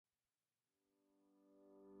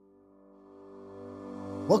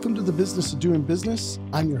Welcome to the Business of Doing Business.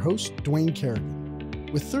 I'm your host, Dwayne Kerrigan.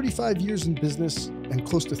 With 35 years in business and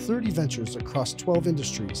close to 30 ventures across 12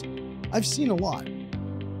 industries, I've seen a lot.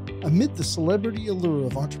 Amid the celebrity allure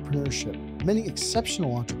of entrepreneurship, many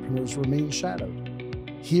exceptional entrepreneurs remain shadowed.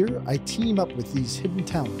 Here, I team up with these hidden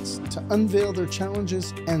talents to unveil their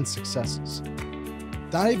challenges and successes.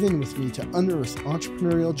 Dive in with me to unearth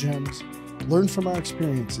entrepreneurial gems, learn from our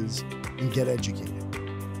experiences, and get educated.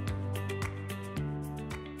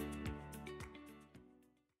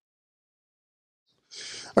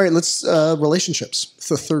 All right, let's relationships. It's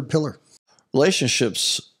the third pillar.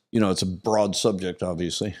 Relationships, it's a broad subject,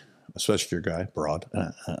 obviously, especially if you're a guy, broad.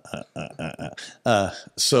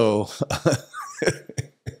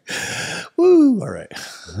 Woo, all right.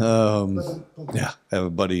 Yeah, I have a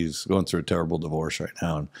buddy who's going through a terrible divorce right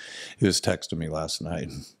now, and he was texting me last night.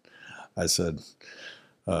 And I said,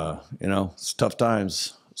 it's tough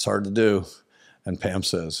times. It's hard to do. And Pam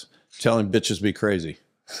says, telling bitches be crazy.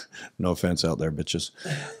 No offense out there, bitches.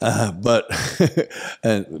 But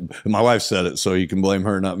and my wife said it, so you can blame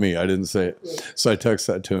her, not me. I didn't say it. So I text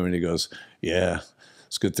that to him, and he goes, yeah,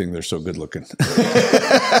 it's a good thing they're so good looking.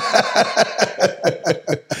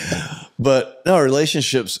 But no,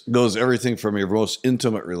 relationships goes everything from your most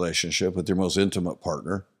intimate relationship with your most intimate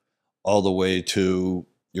partner all the way to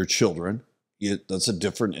your children. That's a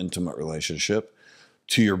different intimate relationship.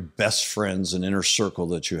 To your best friends and inner circle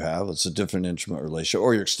that you have, it's a different intimate relationship,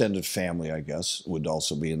 or your extended family, I guess, would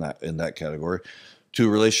also be in that category. To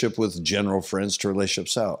a relationship with general friends, to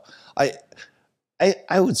relationships out.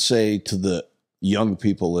 I would say to the young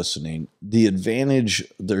people listening,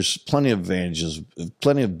 there's plenty of advantages,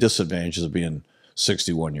 plenty of disadvantages of being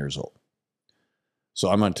 61 years old. So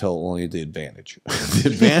I'm going to tell only the advantage. The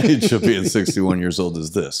advantage of being 61 years old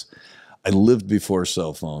is this: I lived before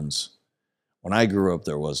cell phones. When I grew up,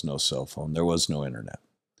 there was no cell phone. There was no internet.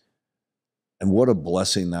 And what a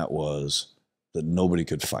blessing that was that nobody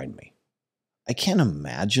could find me. I can't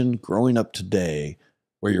imagine growing up today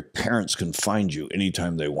where your parents can find you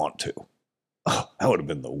anytime they want to. Oh, that would have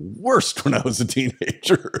been the worst when I was a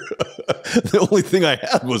teenager. The only thing I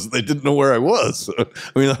had was they didn't know where I was.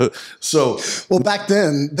 Well, back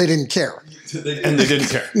then, they didn't care. And they didn't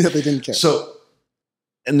care. Yeah, they didn't care.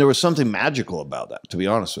 And there was something magical about that, to be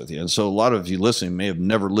honest with you. And so a lot of you listening may have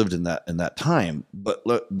never lived in that time. But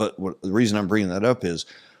the reason I'm bringing that up is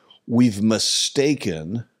we've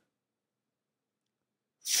mistaken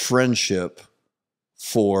friendship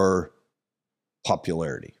for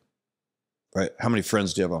popularity, right? How many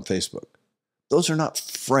friends do you have on Facebook? Those are not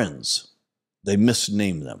friends. They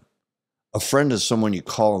misname them. A friend is someone you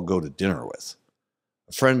call and go to dinner with.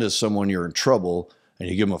 A friend is someone you're in trouble and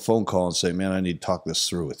you give them a phone call and say, man, I need to talk this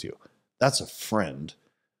through with you. That's a friend,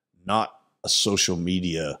 not a social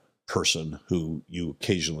media person who you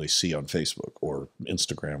occasionally see on Facebook or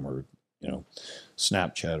Instagram or,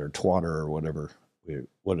 Snapchat or Twitter or whatever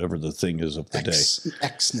the thing is of the day.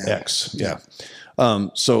 X now. X, yeah.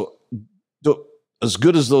 So as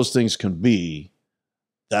good as those things can be,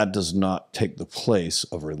 that does not take the place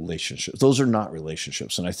of relationships. Those are not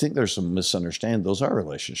relationships. And I think there's some misunderstanding. Those are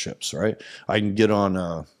relationships, right? I can get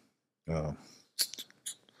on,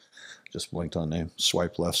 just blinked on name,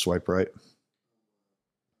 swipe left, swipe right.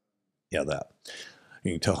 Yeah, that.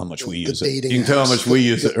 You can tell how much we use it. You can tell how much we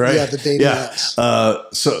use it, right? Yeah, the dating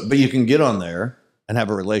apps. But you can get on there and have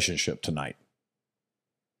a relationship tonight.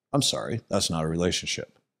 I'm sorry, that's not a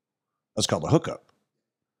relationship. That's called a hookup.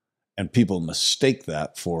 And people mistake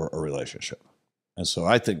that for a relationship. And so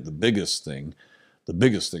I think the biggest thing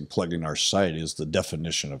plaguing our society is the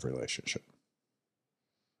definition of relationship.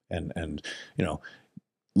 And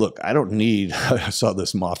look, I don't need, I saw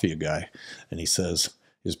this mafia guy, and he says,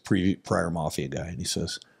 his prior mafia guy, and he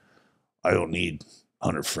says, I don't need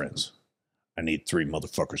 100 friends. I need 3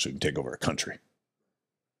 motherfuckers who can take over a country.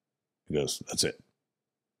 He goes, that's it.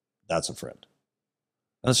 That's a friend.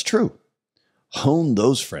 That's true. Hone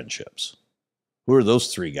those friendships. Who are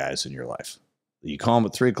those 3 guys in your life? You call them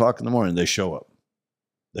at 3 o'clock in the morning, they show up.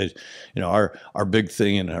 Our big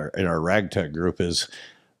thing in our ragtag group is,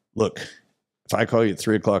 look, if I call you at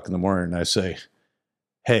 3 o'clock in the morning and I say,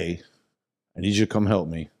 hey, I need you to come help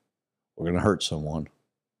me. We're going to hurt someone.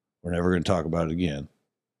 We're never going to talk about it again.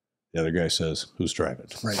 The other guy says, who's driving?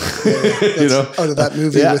 Right. Out of that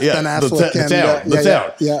movie with Ben Affleck. The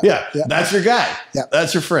town. That's your guy. Yeah.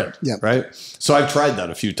 That's your friend. Yeah. Right. So I've tried that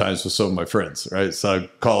a few times with some of my friends. Right. So I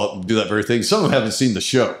call up and do that very thing. Some of them haven't seen the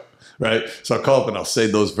show. Right. So I'll call up and I'll say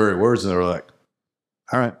those very words, and they're like,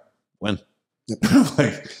 all right, when? Yep. I'm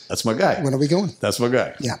like, that's my guy. When are we going? That's my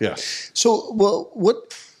guy. Yeah. So,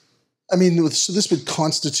 so this would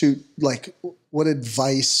constitute like what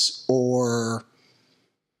advice, or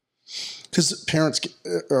because parents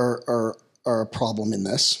are a problem in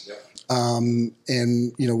this. Yeah. And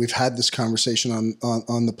we've had this conversation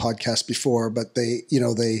on the podcast before, but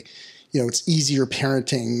it's easier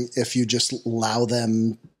parenting if you just allow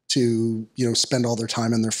them to, spend all their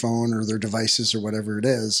time on their phone or their devices or whatever it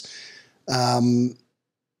is. And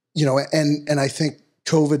I think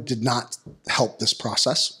COVID did not help this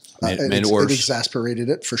process. Made it worse. It exasperated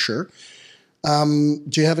it for sure.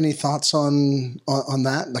 Do you have any thoughts on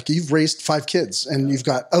that? Like, you've raised 5 kids, and you've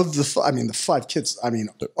got the 5 kids. I mean,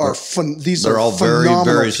 they're all very,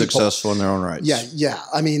 very people. Successful in their own rights. Yeah.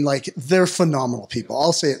 I mean, like, they're phenomenal people.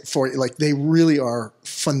 I'll say it for you. Like, they really are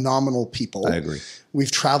phenomenal people. I agree.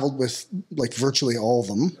 We've traveled with like virtually all of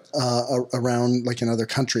them around, like, in other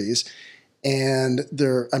countries, and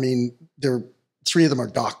they're 3 of them are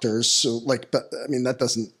doctors. So, like, but I mean, that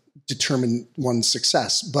doesn't determine one's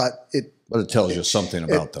success, but it tells you something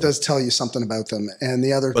about them. It does tell you something about them. And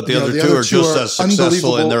the other, but the other two are just as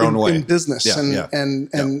successful in their own way in business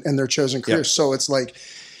and their chosen careers. Yeah. So it's like,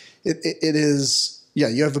 it is,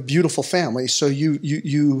 you have a beautiful family. So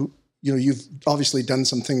you've obviously done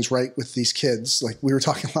some things right with these kids. Like, we were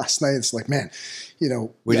talking last night, it's like, man, we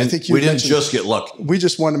didn't just get lucky. We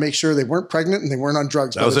just wanted to make sure they weren't pregnant and they weren't on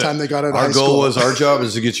drugs by the time they got out of high school. Our goal job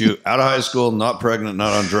is to get you out of high school, not pregnant,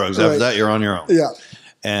 not on drugs. After that, you're on your own. Yeah.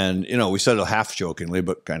 And, we said it half jokingly,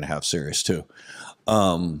 but kind of half serious too.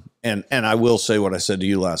 And I will say what I said to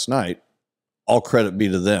you last night, all credit be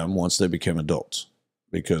to them once they became adults,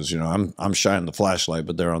 because, I'm shining the flashlight,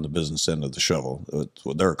 but they're on the business end of the shovel.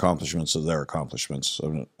 Their accomplishments are their accomplishments.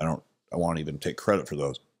 So I won't even take credit for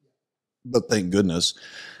those, but thank goodness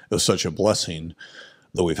it was such a blessing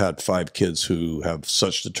that we've had 5 kids who have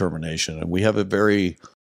such determination, and we have a very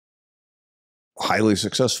highly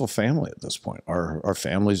successful family at this point. Our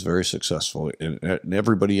family's very successful, and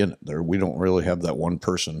everybody in it there. We don't really have that one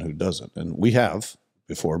person who doesn't, and we have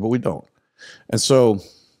before, but we don't. And so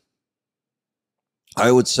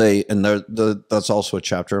I would say, and that's also a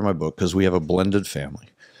chapter in my book, because we have a blended family.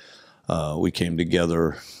 We came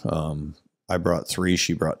together. I brought 3,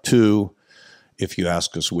 she brought 2. If you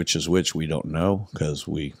ask us which is which, we don't know, because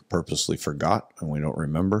we purposely forgot and we don't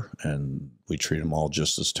remember, and we treat them all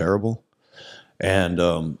just as terrible. And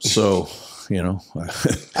so,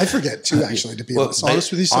 I forget too, actually, to be honest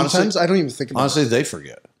with you. Sometimes honestly, I don't even think about it. Honestly, they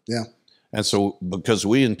forget. Yeah. And so, because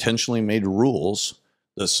we intentionally made rules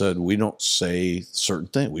that said we don't say certain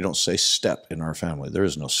things. We don't say step in our family. There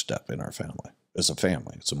is no step in our family. It's a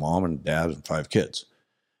family. It's a mom and dad and 5 kids.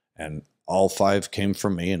 And all 5 came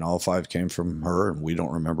from me and all 5 came from her. And we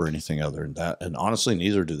don't remember anything other than that. And honestly,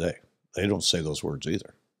 neither do they. They don't say those words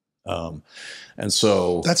either. And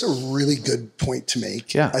so that's a really good point to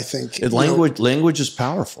make. Yeah. I think language is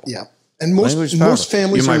powerful. Yeah. And most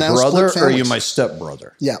families are now split families. Or are you my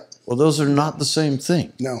stepbrother? Yeah. Well, those are not the same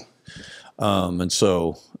thing. No. And in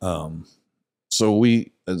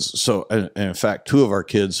fact, 2 of our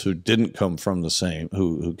kids who didn't come from the same,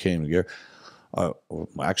 who came together,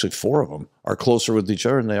 actually 4 of them are closer with each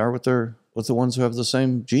other than they are with the ones who have the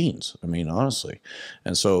same genes. I mean, honestly.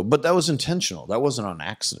 And so, but that was intentional. That wasn't on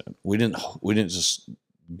accident. We didn't just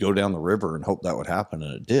go down the river and hope that would happen.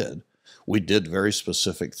 And it did. We did very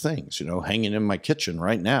specific things, hanging in my kitchen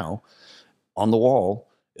right now on the wall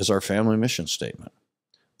is our family mission statement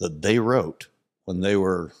that they wrote when they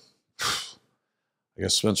were, I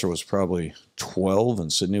guess Spencer was probably 12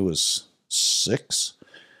 and Sydney was 6.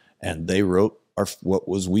 And they wrote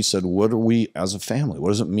we said, what are we as a family? What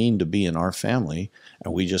does it mean to be in our family?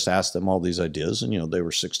 And we just asked them all these ideas, and, they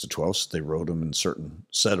were 6 to 12. So they wrote them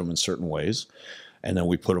said them in certain ways. And then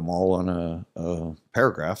we put them all on a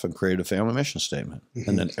paragraph and created a family mission statement. Mm-hmm.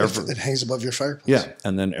 And then it hangs above your fireplace. Yeah.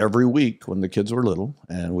 And then every week when the kids were little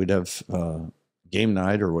and we'd have game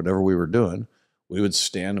night or whatever we were doing, we would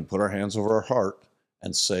stand and put our hands over our heart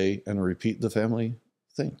and say and repeat the family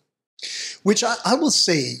thing. Which I will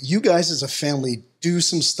say, you guys as a family do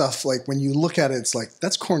some stuff, like when you look at it, it's like,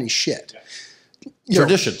 that's corny shit.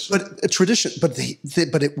 Traditions. But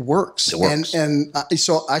it works. It works. And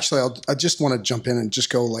so actually, I just want to jump in and just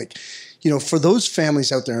go, like, for those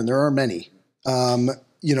families out there, and there are many,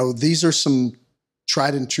 these are some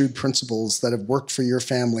tried and true principles that have worked for your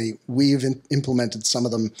family. We've implemented some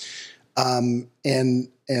of them. It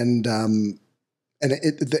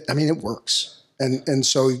works. And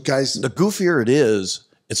so, guys, the goofier it is,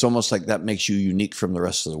 it's almost like that makes you unique from the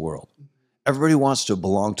rest of the world. Everybody wants to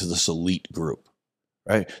belong to this elite group,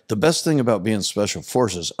 right? The best thing about being special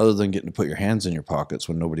forces, other than getting to put your hands in your pockets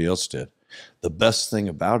when nobody else did, the best thing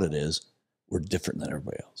about it is we're different than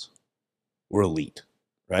everybody else. We're elite,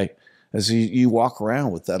 right? As you walk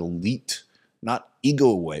around with that elite, not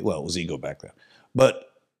ego way. Well, it was ego back then, but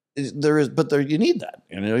you need that.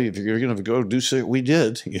 You know, if you're going to go do so, we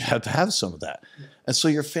did. You have to have some of that, and so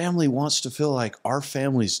your family wants to feel like our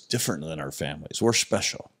family's different than our families. We're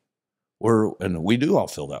special. And we do all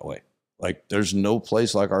feel that way. Like there's no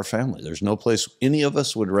place like our family. There's no place any of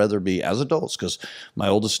us would rather be as adults, because my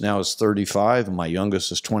oldest now is 35 and my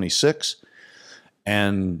youngest is 26,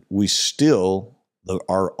 and we still.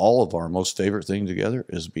 All of our most favorite thing together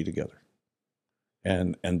is be together.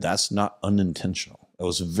 And that's not unintentional. It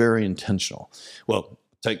was very intentional. Well,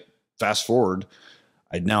 fast forward,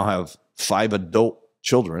 I now have 5 adult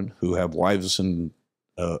children who have wives and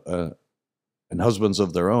husbands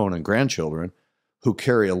of their own and grandchildren who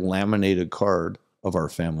carry a laminated card of our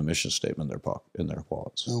family mission statement in their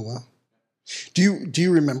wallets. Oh, wow. Do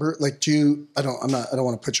you remember, like, I don't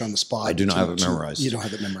want to put you on the spot. I do not have it memorized. You don't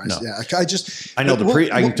have it memorized. No. Yeah. I know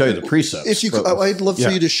I can tell you the precepts. If you, I'd love for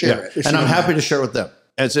you to share it. And I'm happy to share it with them.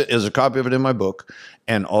 As a copy of it in my book,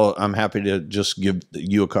 and I'm happy to just give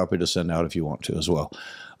you a copy to send out if you want to as well.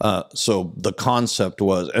 So the concept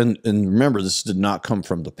was, and remember, this did not come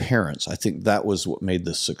from the parents. I think that was what made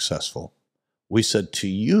this successful. We said to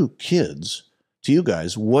you kids, to you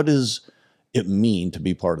guys, what does it mean to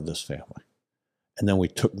be part of this family? And then we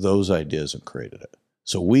took those ideas and created it.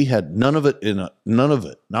 So we had none of it,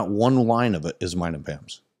 not one line of it is mine and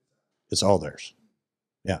Pam's. It's all theirs.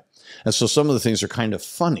 Yeah. And so some of the things are kind of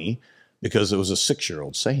funny because it was a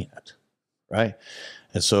 6-year-old saying it, right?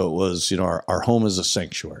 And so it was, our home is a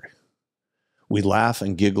sanctuary. We laugh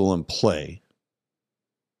and giggle and play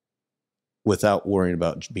without worrying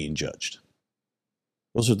about being judged.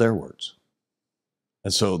 Those are their words.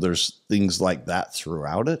 And so there's things like that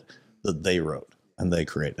throughout it that they wrote and they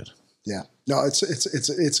created. Yeah. No,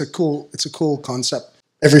 it's a cool concept.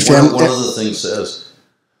 Every family. One of the things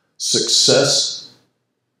says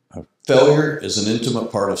failure is an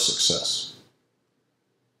intimate part of success.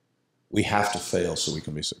 We have to fail so we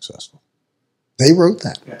can be successful. They wrote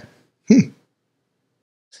that. Yeah.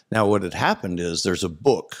 Now, what had happened is there's a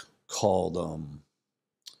book called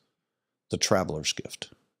The Traveler's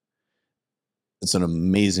Gift. It's an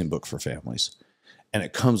amazing book for families, and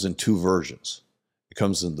it comes in 2 versions. It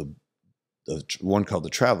comes in the one called The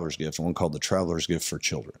Traveler's Gift and one called The Traveler's Gift for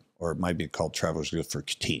Children, or it might be called Traveler's Gift for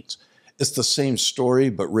Teens. It's the same story,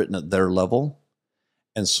 but written at their level.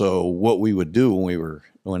 And so what we would do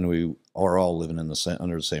when we are all living under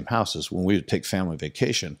the same house is when we would take family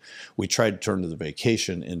vacation, we tried to turn the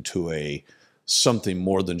vacation into something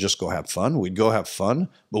more than just go have fun. We'd go have fun,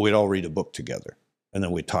 but we'd all read a book together, and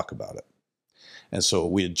then we'd talk about it. And so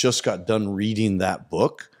we had just got done reading that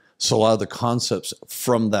book. So a lot of the concepts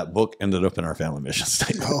from that book ended up in our family mission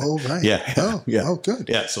statement. Oh, right. Yeah. Oh, good.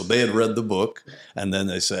 Yeah. So they had read the book, and then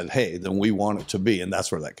they said, "Hey, then we want it to be," and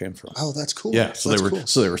that's where that came from. Oh, that's cool. Yeah. So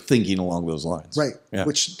they were thinking along those lines. Right. Yeah.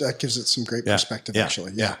 Which that gives it some great perspective,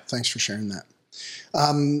 actually. Yeah. Thanks for sharing that.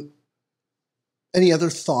 Any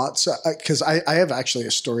other thoughts? Because I have actually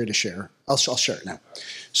a story to share. I'll share it now.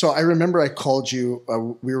 So I remember I called you.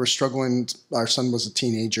 We were struggling. Our son was a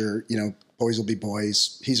teenager. Boys will be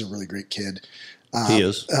boys. He's a really great kid. He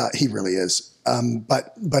is. He really is.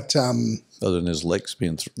 But other than his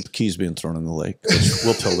keys being thrown in the lake,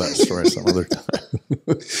 we'll tell that story some other time.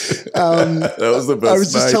 That was the best. I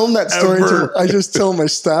was just telling that story. I just told my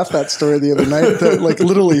staff that story the other night, like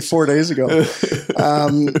literally 4 days ago.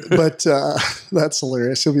 But that's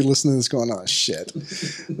hilarious. He'll be listening to this going, "Oh shit!"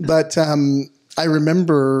 But I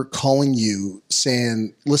remember calling you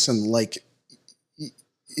saying, "Listen,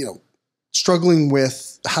 struggling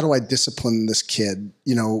with how do I discipline this kid?"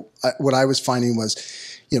 What I was finding was,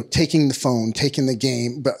 taking the phone, taking the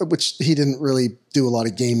game, but which he didn't really do a lot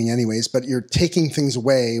of gaming anyways, but you're taking things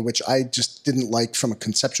away, which I just didn't like from a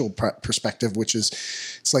conceptual perspective, which is,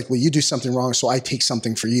 it's like, well, you do something wrong, so I take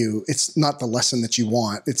something for you. It's not the lesson that you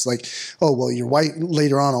want. It's like, oh, well, your wife,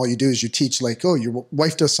 later on, all you do is you teach like, oh, your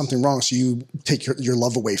wife does something wrong, so you take your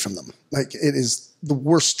love away from them. Like, it is the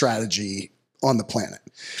worst strategy on the planet.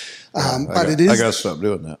 I got to stop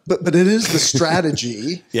doing that. But it is the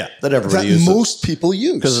strategy that most people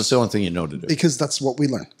use. Because it's the only thing you know to do. Because that's what we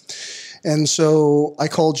learn. And so I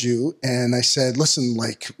called you and I said, "Listen,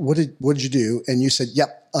 what did you do?" And you said,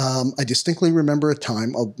 "Yep, I distinctly remember a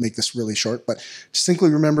time." I'll make this really short, but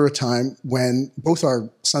distinctly remember a time when both our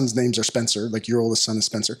sons' names are Spencer. Like, your oldest son is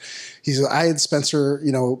Spencer. He said, "I had Spencer,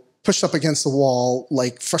 pushed up against the wall,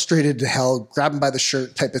 like frustrated to hell, grab him by the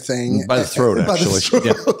shirt type of thing." By the throat, actually. By the throat.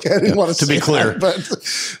 Yeah. Okay, I didn't want to be clear.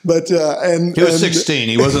 That, but he was 16.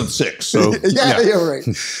 He wasn't 6. So yeah, right.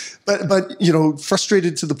 but you know,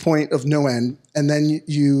 frustrated to the point of no end. And then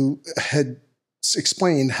you had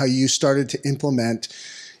explained how you started to implement,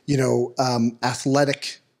 you know,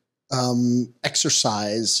 athletic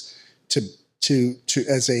exercise to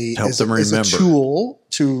as a tool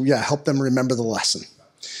to help them remember the lesson.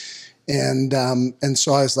 And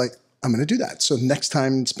so I was like, I'm going to do that. So next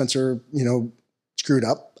time Spencer, you know, screwed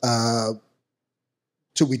up,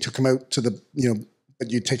 so we took him out to the, you know, but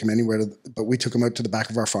you'd take him anywhere, but we took him out to the back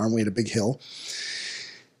of our farm. We had a big hill.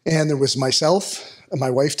 And there was myself, my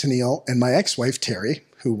wife, Tennille, and my ex-wife, Terry,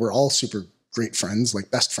 who were all super great friends, like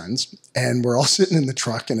best friends. And we're all sitting in the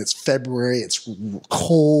truck, and it's February. It's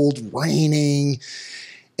cold, raining.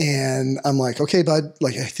 And I'm like, okay, bud,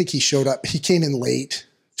 like, I think he showed up. He came in late,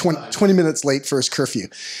 20 minutes late for his curfew.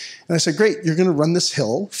 And I said, great, you're going to run this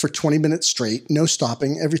hill for 20 minutes straight, no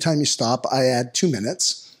stopping. Every time you stop, I add 2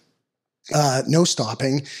 minutes. No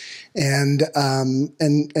stopping, and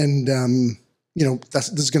you know, this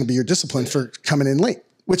is going to be your discipline for coming in late.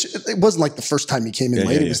 Which it wasn't like the first time he came in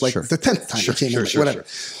late; it was like the 10th time he came in late, whatever.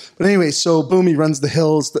 But anyway, so boom, he runs the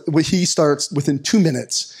hills. He starts within 2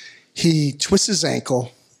 minutes. He twists his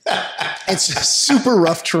ankle. It's super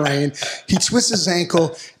rough terrain. He twists his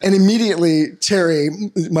ankle, and immediately Terry,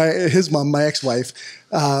 his mom, my ex-wife,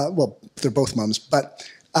 well, they're both moms, but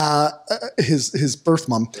his birth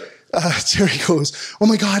mom. Terry goes, oh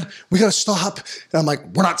my God, we got to stop. And I'm like,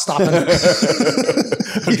 we're not stopping.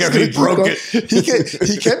 He broke it.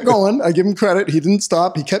 He kept going. I give him credit. He didn't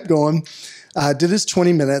stop. He kept going. Did his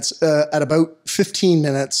 20 minutes. At about 15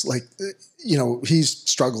 minutes, like, you know, he's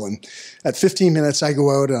struggling. At 15 minutes, I go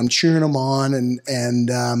out and I'm cheering him on.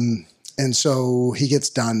 And so he gets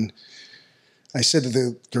done. I said to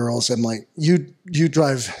the girls, I'm like, you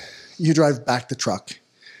drive back the truck.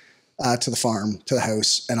 To the farm, to the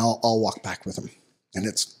house, and I'll walk back with him. And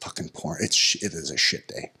it's fucking pouring. It is a shit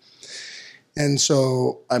day. And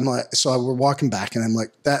so I'm like, we're walking back, and I'm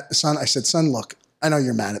like, son, I said, son, look, I know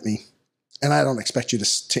you're mad at me, and I don't expect you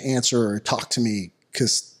to answer or talk to me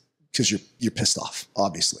because you're pissed off,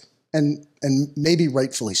 obviously, and maybe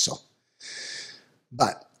rightfully so.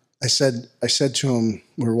 But I said to him,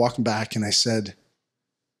 we were walking back, and I said,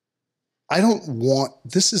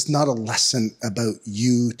 this is not a lesson about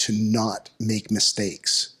you to not make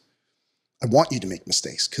mistakes. I want you to make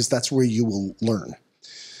mistakes because that's where you will learn.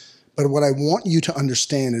 But what I want you to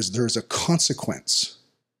understand is there's a consequence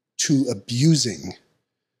to abusing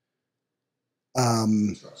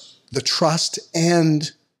the trust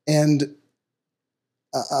and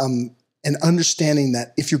understanding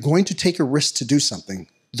that if you're going to take a risk to do something,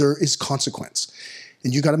 there is consequence,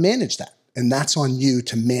 and you got to manage that. And that's on you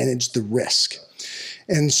to manage the risk.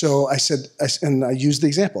 And so I said, and I used the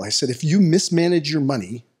example. I said, if you mismanage your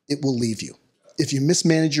money, it will leave you. If you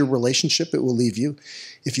mismanage your relationship, it will leave you.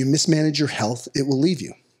 If you mismanage your health, it will leave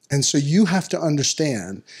you. And so you have to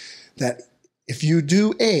understand that if you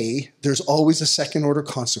do A, there's always a second order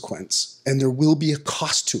consequence, and there will be a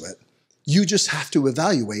cost to it. You just have to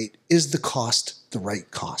evaluate, is the cost the right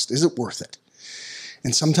cost? Is it worth it?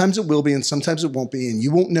 And sometimes it will be, and sometimes it won't be, and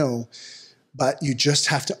you won't know. But you just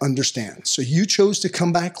have to understand. So you chose to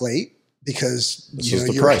come back late because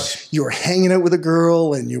you were hanging out with a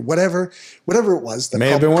girl and you whatever it was. That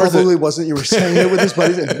probably wasn't. You were hanging out with his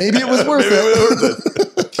buddies, and maybe it was worth it.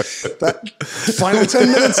 That final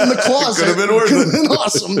 10 minutes in the closet could have been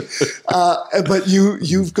awesome. But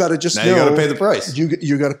you've got to just know. You got to pay the price.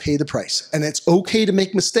 You got to pay the price, and it's okay to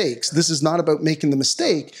make mistakes. This is not about making the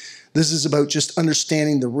mistake. This is about just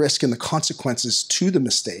understanding the risk and the consequences to the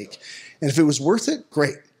mistake. And if it was worth it,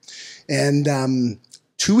 great. And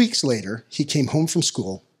 2 weeks later, he came home from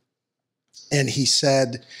school, and he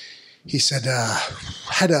said,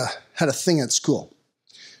 had a thing at school.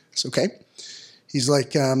 It's okay. He's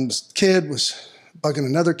like, this kid was bugging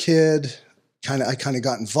another kid. I kind of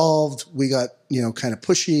got involved. We got, kind of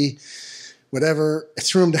pushy, whatever. I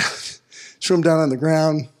threw him down on the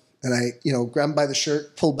ground, and I, grabbed him by the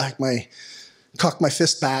shirt, cocked my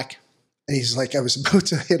fist back. And he's like, I was about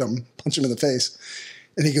to hit him, punch him in the face.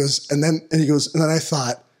 And he goes, and then I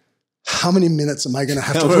thought, how many minutes am I going to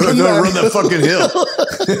have to run that fucking hill?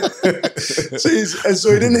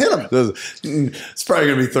 So he didn't hit him. It's probably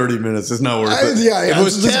going to be 30 minutes. It's not worth it. Yeah. If it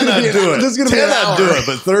was 10, I'd do it. 10, I'd do it.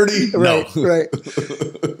 But 30, no. Right.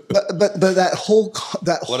 But that whole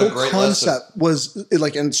concept was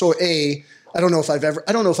like, and so I don't know if I've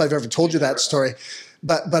ever told you that story,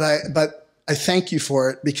 but I thank you for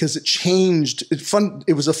it because it changed.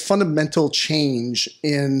 It was a fundamental change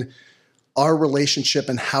in our relationship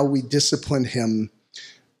and how we discipline him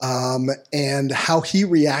and how he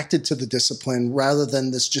reacted to the discipline rather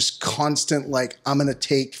than this just constant, like, I'm going to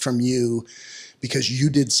take from you because you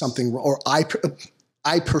did something wrong, or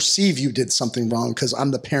I perceive you did something wrong because I'm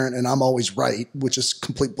the parent and I'm always right, which is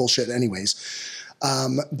complete bullshit anyways.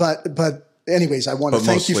 But anyways, I want to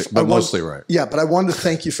thank you. Mostly right. Yeah, but I wanted to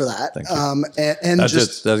thank you for that. Thank you. And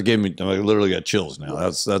that gave me, I literally got chills now.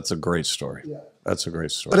 That's a great story. Yeah. That's a great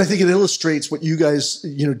story. But I think it illustrates what you guys,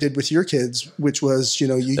 did with your kids, which was, they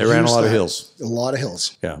ran a lot of hills. A lot of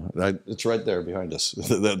hills. Yeah. It's right there behind us.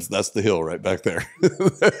 That's the hill right back there.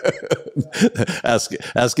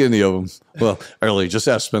 ask any of them. Well, early, just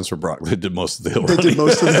ask Spencer Brock. They did most of the hill running. They did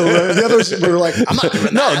most of the hill running. The others were like, I'm not doing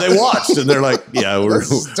that. No, they watched and they're like, yeah, we're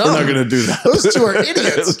not going to do that. Those two are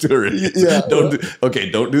idiots. Those two are idiots. Yeah. Don't do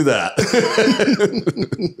that.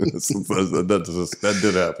 That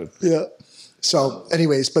did happen. Yeah. So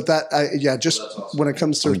anyways, but just awesome. When it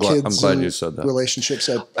comes to kids, I'm glad you said that. Relationships,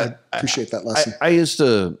 I appreciate that lesson. I used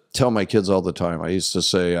to tell my kids all the time, I used to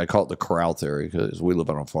say, I call it the corral theory because we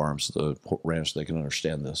live on a farm, so the ranch, they can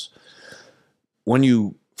understand this. When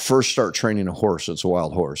you first start training a horse, it's a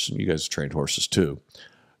wild horse, and you guys trained horses too.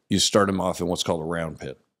 You start them off in what's called a round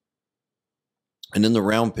pen. And in the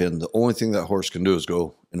round pen, the only thing that horse can do is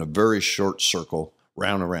go in a very short circle,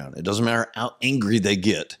 round and round. It doesn't matter how angry they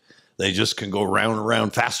get. They just can go round and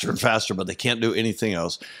round faster and faster, but they can't do anything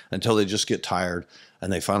else until they just get tired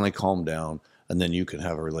and they finally calm down. And then you can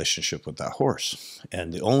have a relationship with that horse.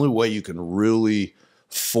 And the only way you can really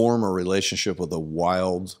form a relationship with a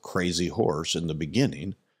wild, crazy horse in the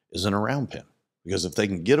beginning is in a round pen. Because if they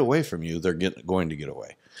can get away from you, they're going to get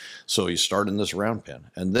away. So you start in this round pen.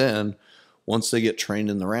 And then once they get trained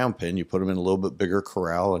in the round pen, you put them in a little bit bigger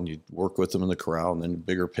corral and you work with them in the corral, and then a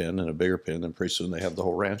bigger pen and a bigger pen. And pretty soon they have the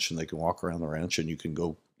whole ranch and they can walk around the ranch and you can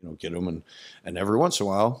go, get them. And every once in a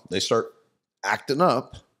while they start acting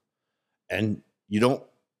up, and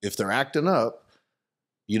if they're acting up,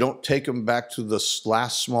 you don't take them back to the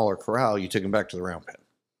last smaller corral. You take them back to the round pen.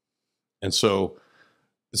 And so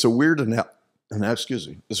it's a weird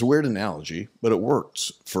it's a weird analogy, but it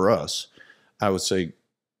works for us. I would say,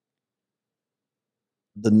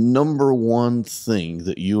 the number one thing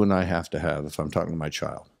that you and I have to have, if I'm talking to my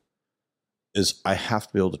child, is I have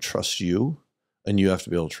to be able to trust you, and you have to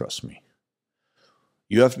be able to trust me.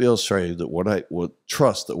 You have to be able to say that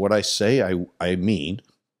trust that what I say, I mean,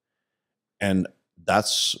 and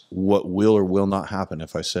that's what will or will not happen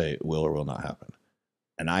if I say it will or will not happen.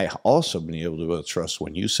 And I also been able to trust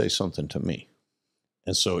when you say something to me.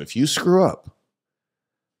 And so if you screw up,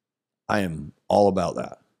 I am all about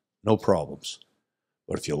that. No problems.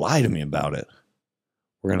 But if you lie to me about it,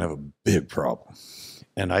 we're going to have a big problem.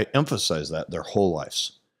 And I emphasize that their whole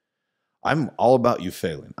lives. I'm all about you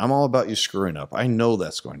failing. I'm all about you screwing up. I know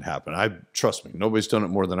that's going to happen. Trust me, nobody's done it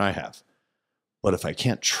more than I have. But if I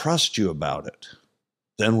can't trust you about it,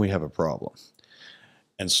 then we have a problem.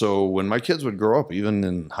 And so when my kids would grow up, even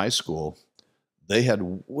in high school, they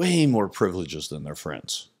had way more privileges than their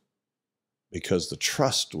friends because the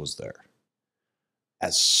trust was there.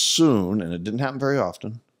 As soon, and it didn't happen very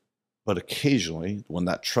often, but occasionally, when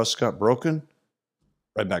that trust got broken,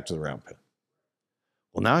 right back to the round pen.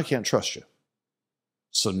 Well, now I can't trust you.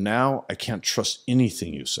 So now I can't trust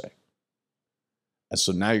anything you say. And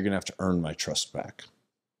so now you're going to have to earn my trust back.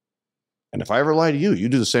 And if I ever lie to you, you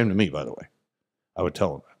do the same to me, by the way. I would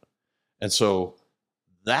tell them that. And so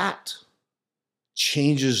that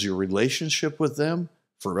changes your relationship with them.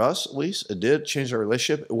 For us, at least, it did change our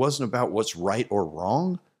relationship. It wasn't about what's right or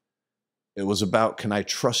wrong. It was about, can I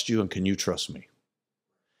trust you and can you trust me?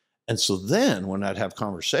 And so then when I'd have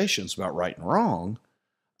conversations about right and wrong,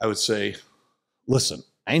 I would say, listen,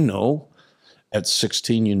 I know at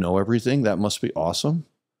 16 you know everything. That must be awesome.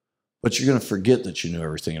 But you're going to forget that you knew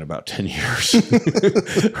everything in about 10 years.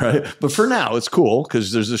 Right? But for now, it's cool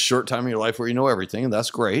because there's this short time in your life where you know everything, and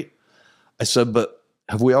that's great. I said, but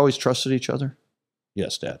have we always trusted each other?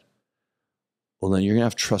 Yes, Dad. Well, then you're going to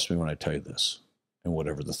have to trust me when I tell you this. And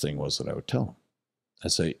whatever the thing was that I would tell him. I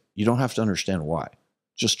say, you don't have to understand why.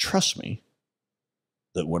 Just trust me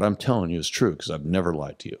that what I'm telling you is true because I've never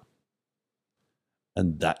lied to you.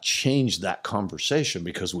 And that changed that conversation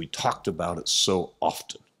because we talked about it so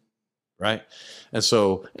often. Right? And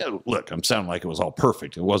so, look, I'm sounding like it was all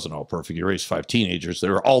perfect. It wasn't all perfect. You raised 5 teenagers. They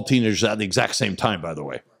were all teenagers at the exact same time, by the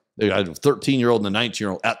way. They had a 13-year-old and a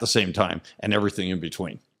 19-year-old at the same time and everything in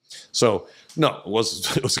between. So, no, it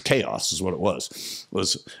was a chaos is what it was.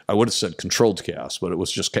 I would have said controlled chaos, but it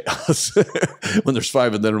was just chaos when there's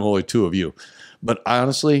 5 and then only 2 of you. But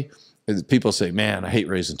honestly, people say, man, I hate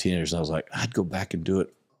raising teenagers. And I was like, I'd go back and do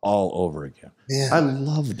it all over again. Yeah. I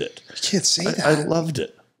loved it. You can't say that. I loved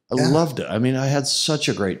it. I loved it. I mean, I had such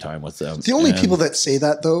a great time with them. The only people that say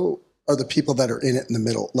that, though, are the people that are in it in the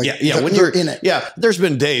middle. Like, when you're in it. Yeah, there's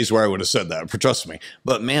been days where I would have said that, trust me.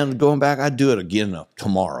 But man, going back, I'd do it again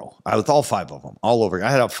tomorrow. With all 5 of them, all over.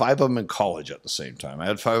 I had 5 of them in college at the same time. I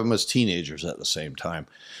had 5 of them as teenagers at the same time.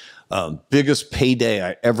 Biggest payday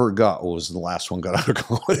I ever got was the last one got out of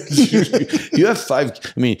college. You have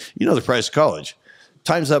 5. I mean, you know the price of college.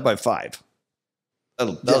 Times that by 5.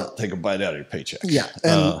 That'll take a bite out of your paycheck. Yeah,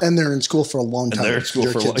 and they're in school for a long time. They're in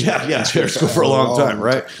school for a long time. Yeah, they're in school for a long time,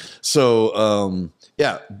 right? So,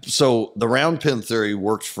 so the round pin theory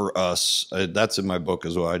worked for us. That's in my book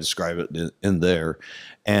as well. I describe it in there.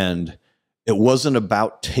 And it wasn't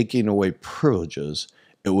about taking away privileges.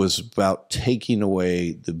 It was about taking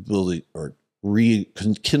away the ability or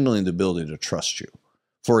rekindling the ability to trust you.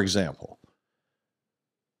 For example,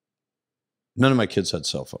 none of my kids had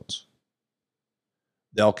cell phones.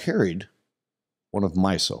 They all carried one of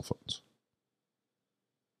my cell phones.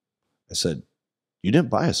 I said, you didn't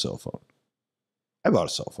buy a cell phone. I bought a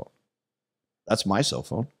cell phone. That's my cell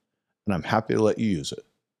phone, and I'm happy to let you use it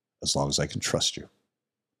as long as I can trust you.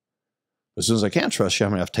 As soon as I can't trust you,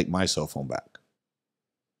 I'm going to have to take my cell phone back.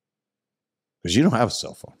 Because you don't have a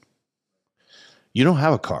cell phone. You don't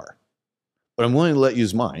have a car. But I'm willing to let you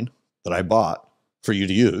use mine that I bought for you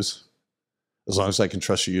to use as long as I can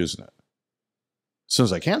trust you using it. As soon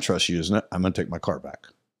as I can't trust you using it, I'm going to take my car back.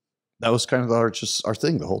 That was kind of our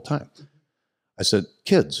thing the whole time. I said,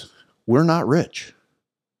 kids, we're not rich.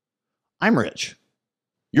 I'm rich.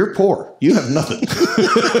 You're poor. You have nothing.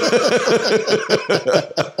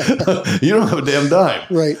 You don't have a damn dime.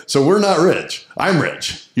 Right. So we're not rich. I'm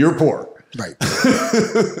rich. You're poor. Right.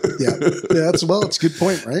 Yeah. It's a good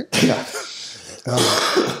point, right? Yeah.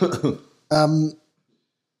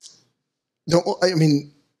 No, I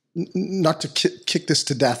mean, not to kick this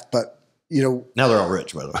to death, but now they're all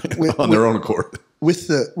rich, by the way, on their own accord. With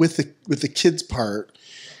the kids part,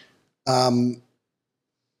 how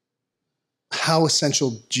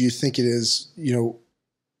essential do you think it is,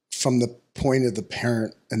 from the point of the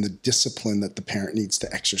parent and the discipline that the parent needs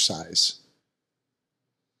to exercise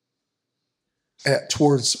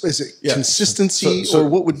towards, is it consistency or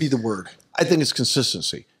what would be the word? I think it's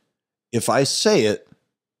consistency. If I say it,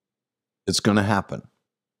 it's going to happen.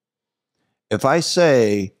 If I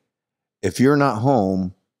say, if you're not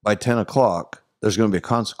home by 10 o'clock, there's going to be a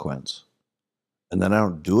consequence, and then I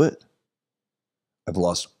don't do it, I've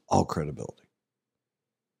lost all credibility.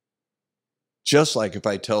 Just like if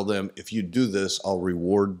I tell them, if you do this, I'll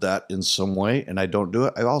reward that in some way, and I don't do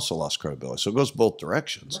it, I've also lost credibility. So it goes both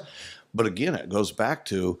directions. Right. But again, it goes back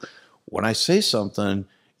to when I say something,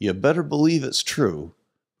 you better believe it's true,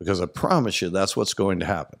 because I promise you that's what's going to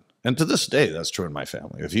happen. And to this day, that's true in my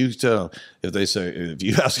family. If you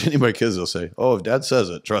ask any of my kids, they'll say, oh, if dad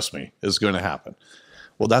says it, trust me, it's going to happen.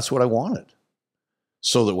 Well, that's what I wanted.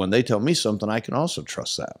 So that when they tell me something, I can also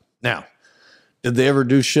trust that. Now, did they ever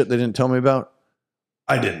do shit they didn't tell me about?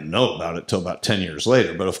 I didn't know about it till about 10 years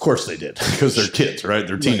later, but of course they did, because they're kids, right?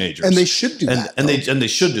 They're teenagers. And they should do that. And they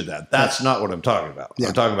should do that. That's not what I'm talking about. Yeah.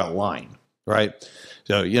 I'm talking about lying, right?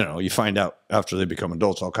 So, you find out after they become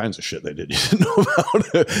adults, all kinds of shit they did you didn't know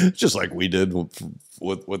about, just like we did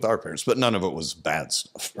with our parents. But none of it was bad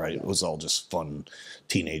stuff, right? It was all just fun,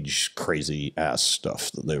 teenage, crazy ass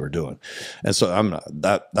stuff that they were doing. And so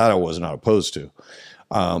that I was not opposed to.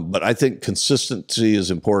 But I think consistency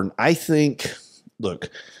is important. I think, look,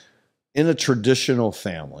 in a traditional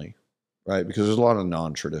family, right? Because there's a lot of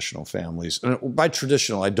non-traditional families. And by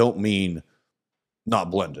traditional, I don't mean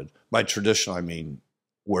not blended. By traditional, I mean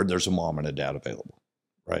where there's a mom and a dad available,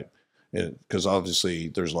 right? Because obviously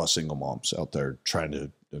there's a lot of single moms out there trying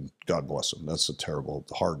to, and God bless them. That's a terrible,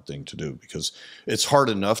 hard thing to do, because it's hard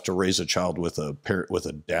enough to raise a child with a parent, with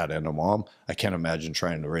a dad and a mom. I can't imagine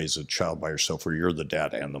trying to raise a child by yourself where you're the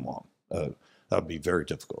dad and the mom. That would be very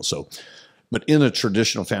difficult. So, but in a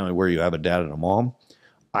traditional family where you have a dad and a mom,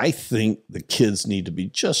 I think the kids need to be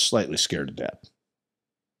just slightly scared of dad.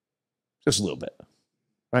 Just a little bit,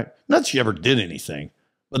 right? Not that you ever did anything,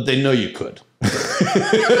 but they know you could.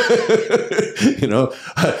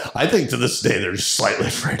 I think to this day they're just slightly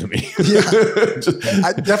afraid of me.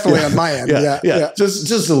 Yeah, definitely on my end. Yeah.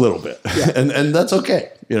 Just a little bit, and that's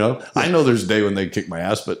okay. Yeah. I know there's a day when they kick my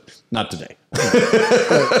ass, but not today. Right.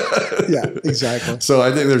 Yeah, exactly. So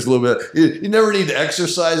I think there's a little bit. You never need to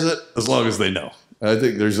exercise it as long as they know. I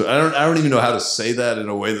think there's. I don't even know how to say that in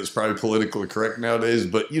a way that's probably politically correct nowadays.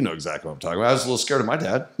 But you know exactly what I'm talking about. I was a little scared of my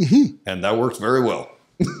dad, and that worked very well.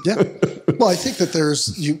 Yeah. Well, I think that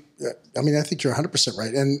I think you're 100%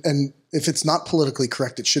 right. And if it's not politically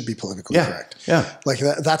correct, it should be politically correct. Yeah. Like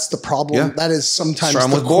that's the problem. Yeah. That is sometimes Starting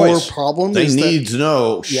the with core boys. problem. They need to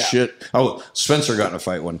know Yeah. shit. Oh, Spencer got in a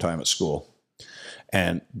fight one time at school,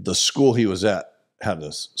 and the school he was at had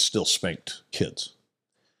to still spanked kids.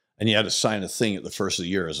 And you had to sign a thing at the first of the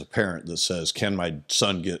year as a parent that says, can my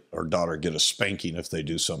son or daughter get a spanking if they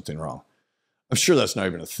do something wrong? I'm sure that's not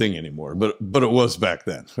even a thing anymore, but it was back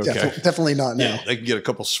then. Okay? Definitely not now. Yeah, they could get a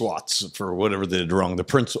couple swats for whatever they did wrong.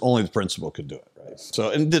 Only the principal could do it, right?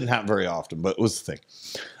 So, and it didn't happen very often, but it was the thing.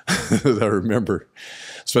 I remember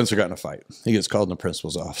Spencer got in a fight. He gets called in the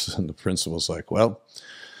principal's office, and the principal's like, well,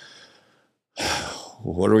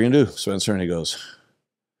 what are we gonna do, Spencer? And he goes,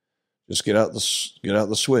 just get out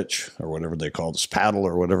the switch or whatever they called this paddle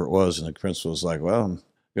or whatever it was. And the principal was like, well, I'm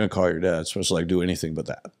gonna call your dad. Spencer's like, do anything but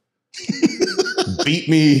that. Beat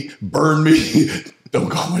me, burn me, don't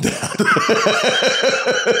call my dad.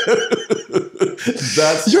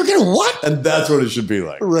 You're gonna what? And that's what it should be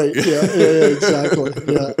like. Right. Yeah, exactly.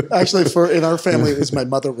 Yeah. Actually, in our family, my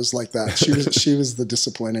mother was like that. She was the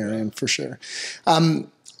disciplinarian for sure.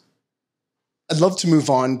 I'd love to move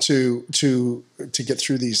on to get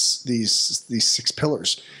through these 6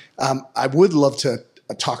 pillars. I would love to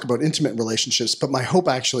talk about intimate relationships, but my hope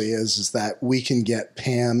actually is that we can get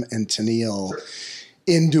Pam and Tennille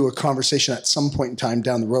into a conversation at some point in time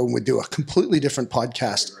down the road, and we do a completely different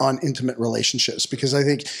podcast on intimate relationships, because I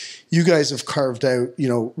think you guys have carved out,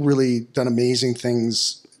 really done amazing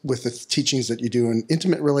things with the teachings that you do in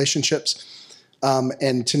intimate relationships.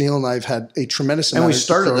 And Tennille and I have had a tremendous amount of growth. And we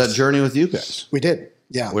started that journey with you guys. We did.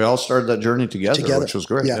 Yeah. We all started that journey together. Which was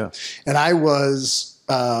great. Yeah. And I was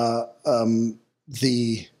the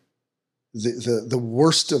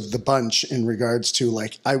worst of the bunch in regards to,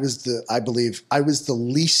 like, I believe I was the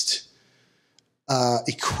least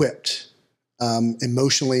equipped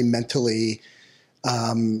emotionally, mentally,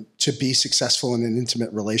 to be successful in an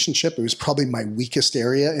intimate relationship. It was probably my weakest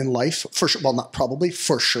area in life, for sure. Well, not probably,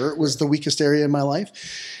 for sure it was the weakest area in my life.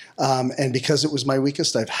 And because it was my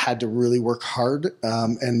weakest, I've had to really work hard.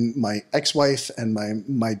 And my ex-wife and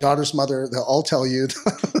my daughter's mother, they'll all tell you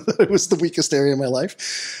that it was the weakest area in my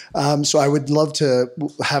life. So I would love to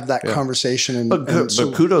have that conversation. But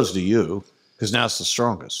kudos to you, because now it's the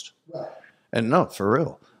strongest. Right. And no, for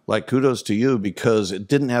real. Like, kudos to you, because it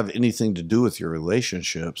didn't have anything to do with your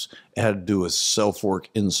relationships. It had to do with self-work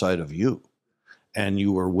inside of you. And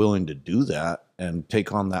you were willing to do that and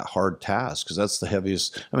take on that hard task, because that's the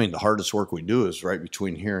heaviest. I mean, the hardest work we do is right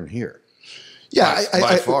between here and here. Yeah,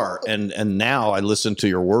 by far. And now I listen to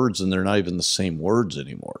your words, and they're not even the same words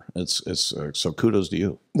anymore. It's so kudos to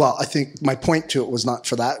you. Well, I think my point to it was not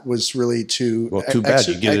for that. Was really to too bad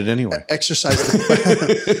you get it anyway. Exercise.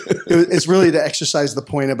 It's really to exercise the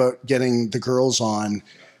point about getting the girls on,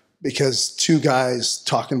 because 2 guys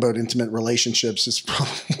talking about intimate relationships is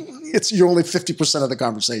probably you're only 50% of the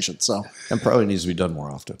conversation. So, and probably needs to be done more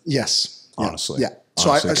often. Yes, honestly. Yeah.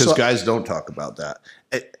 Because guys don't talk about that.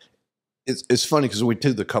 It's funny, because we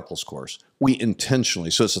did the couples course. We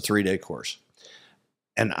intentionally, so it's a 3-day course,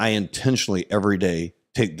 and I intentionally every day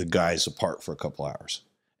take the guys apart for a couple hours,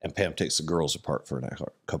 and Pam takes the girls apart for a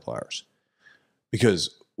couple hours,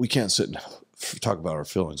 because we can't sit and talk about our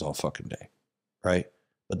feelings all fucking day, right?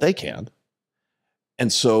 But they can.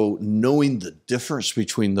 And so knowing the difference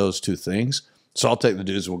between those 2 things, so I'll take the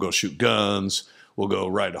dudes and we'll go shoot guns, we'll go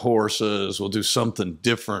ride horses, we'll do something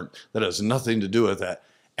different that has nothing to do with that.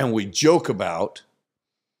 And we joke about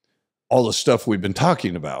all the stuff we've been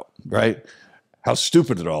talking about, right? How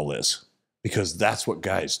stupid it all is, because that's what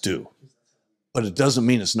guys do. But it doesn't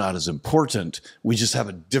mean it's not as important. We just have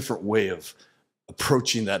a different way of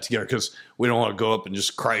approaching that together, because we don't want to go up and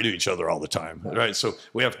just cry to each other all the time, right? So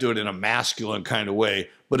we have to do it in a masculine kind of way,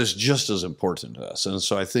 but it's just as important to us. And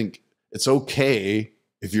so I think it's okay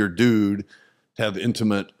if you're a dude to have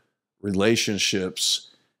intimate relationships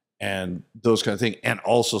and those kind of things, and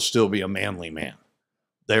also still be a manly man.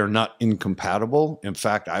 They are not incompatible. In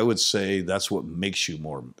fact, I would say that's what makes you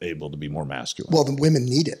more able to be more masculine. Well, the women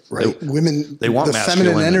need it, right? They want the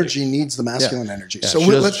feminine energy needs the masculine energy. Yeah.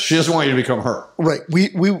 So she doesn't want you to become her. Right.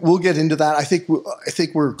 We'll get into that. I think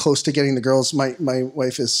we're close to getting the girls. My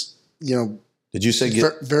wife is, did you say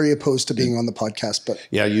very opposed to being on the podcast? But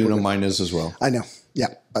yeah, mine is as well. I know. Yeah,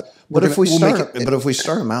 but if we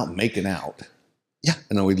start them out making out. Yeah.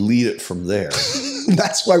 And then we lead it from there.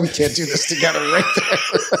 That's why we can't do this together right there.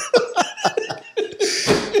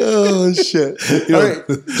 Oh, shit. All right.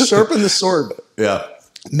 Sharpen the sword. Yeah.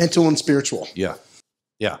 Mental and spiritual. Yeah.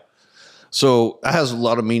 Yeah. So that has a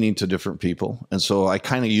lot of meaning to different people. And so I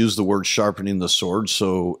kind of use the word sharpening the sword,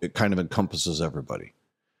 so it kind of encompasses everybody.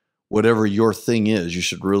 Whatever your thing is, you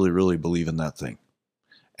should really, really believe in that thing.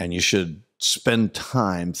 And you should spend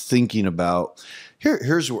time thinking about,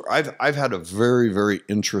 here's where I've had a very, very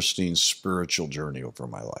interesting spiritual journey over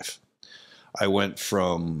my life. I went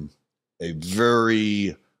from a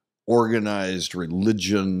very organized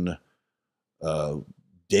religion,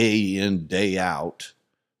 day in, day out,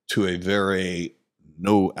 to a very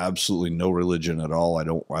absolutely no religion at all. I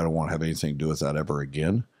don't want to have anything to do with that ever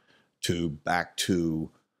again. To back to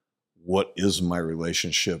what is my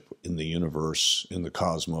relationship in the universe, in the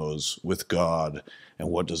cosmos, with God, and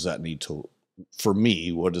what does that need to, for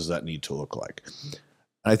me, what does that need to look like?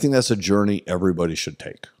 And I think that's a journey everybody should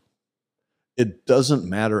take. It doesn't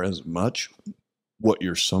matter as much what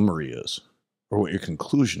your summary is or what your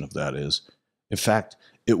conclusion of that is. In fact,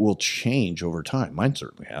 it will change over time. Mine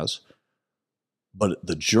certainly has. But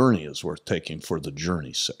the journey is worth taking for the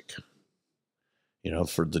journey's sake. You know,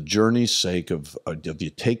 for the journey's sake of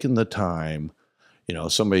you taking the time. You know,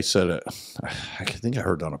 somebody said it, I think I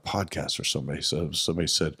heard on a podcast or somebody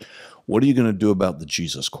said, what are you going to do about the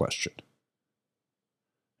Jesus question?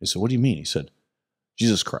 He said, what do you mean? He said,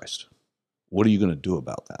 Jesus Christ. What are you going to do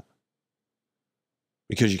about that?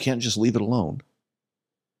 Because you can't just leave it alone.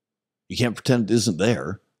 You can't pretend it isn't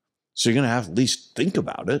there. So you're going to have to at least think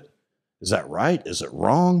about it. Is that right? Is it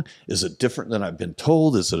wrong? Is it different than I've been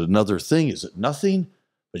told? Is it another thing? Is it nothing?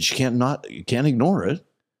 But you can't ignore it.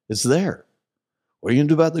 It's there. What are you going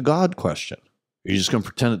to do about the God question? Are you just going to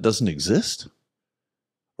pretend it doesn't exist?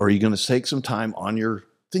 Or are you going to take some time on your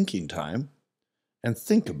thinking time and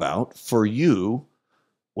think about, for you,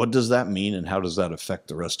 what does that mean and how does that affect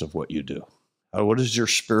the rest of what you do? What does your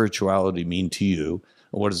spirituality mean to you?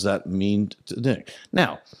 And what does that mean to Nick?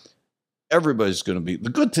 Now, everybody's going to be,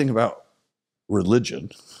 the good thing about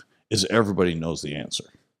religion is everybody knows the answer.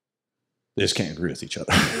 They just can't agree with each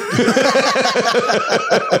other.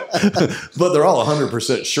 But they're all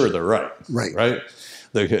 100% sure they're right. Right?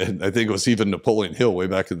 I think it was even Napoleon Hill way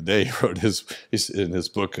back in the day. He wrote in his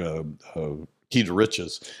book, Key to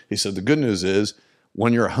Riches. He said, the good news is,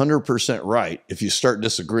 when you're 100% right, if you start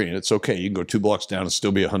disagreeing, it's okay. You can go 2 blocks down and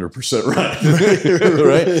still be 100% right.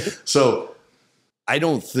 Right? So I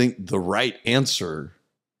don't think the right answer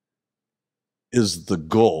is the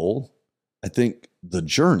goal. I think the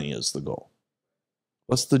journey is the goal.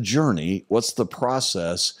 What's the journey? What's the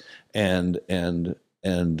process? And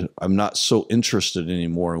I'm not so interested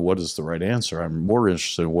anymore in what is the right answer. I'm more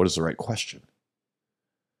interested in what is the right question.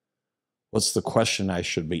 What's the question I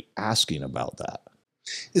should be asking about that?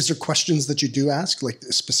 Is there questions that you do ask, like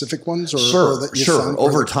specific ones? Or Sure.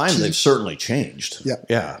 Over time, they've certainly changed.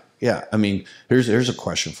 Yeah. I mean, here's a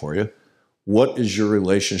question for you. What is your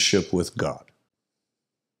relationship with God?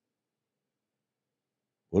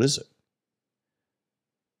 What is it?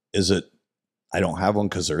 Is it, I don't have one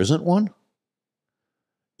because there isn't one?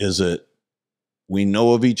 Is it, we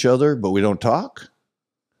know of each other, but we don't talk?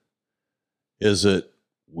 Is it,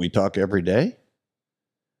 we talk every day?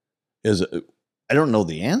 Is it, I don't know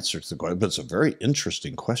the answer to the question, but it's a very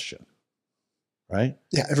interesting question, right?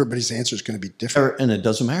 Yeah, everybody's answer is going to be different. And it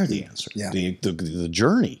doesn't matter the answer. Yeah. The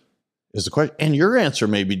journey is the question. And your answer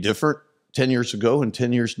may be different 10 years ago and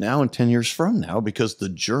 10 years now and 10 years from now, because the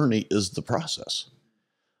journey is the process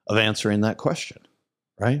of answering that question,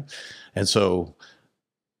 right? And so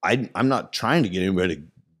I'm not trying to get anybody to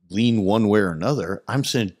lean one way or another. I'm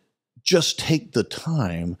saying just take the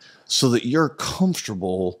time so that you're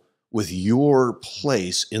comfortable with your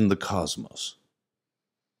place in the cosmos.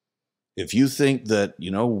 If you think that,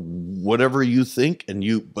 whatever you think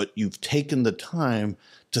but you've taken the time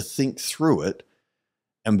to think through it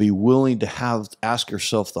and be willing to ask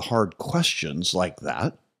yourself the hard questions like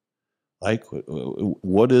that, like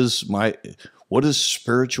what is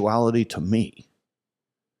spirituality to me?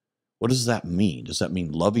 What does that mean? Does that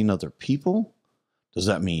mean loving other people? Does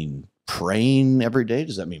that mean praying every day?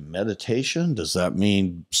 Does that mean meditation? Does that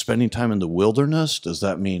mean spending time in the wilderness? Does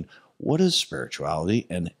that mean, what is spirituality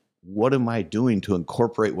and what am I doing to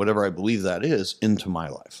incorporate whatever I believe that is into my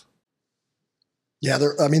life? Yeah,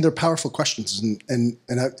 they're powerful questions. And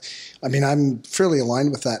I'm fairly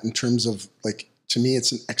aligned with that in terms of, like, to me,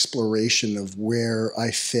 it's an exploration of where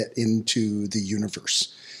I fit into the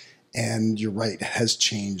universe. And you're right, it has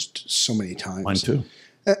changed so many times. Mine too.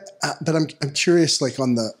 But I'm curious, like,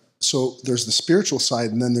 so there's the spiritual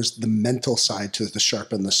side, and then there's the mental side to the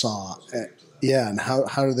sharpen the saw. Yeah, and how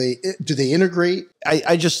do they integrate?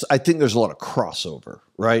 I think there's a lot of crossover,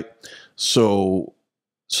 right? So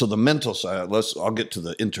the mental side, I'll get to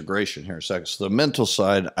the integration here in a second. So the mental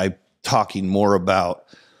side, I talking more about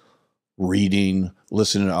reading,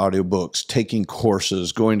 listening to audiobooks, taking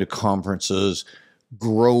courses, going to conferences,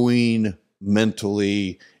 growing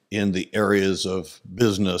mentally in the areas of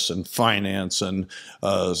business and finance and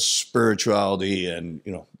spirituality and,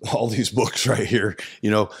 all these books right here.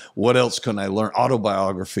 What else can I learn?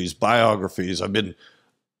 Autobiographies, biographies. I've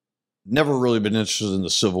never really been interested in the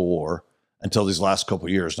Civil War until these last couple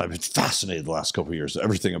of years. And I've been fascinated the last couple of years,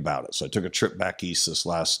 everything about it. So I took a trip back east this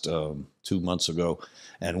last 2 months ago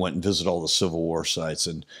and went and visited all the Civil War sites.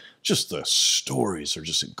 And just the stories are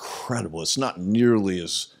just incredible. It's not nearly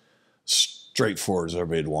as straightforward as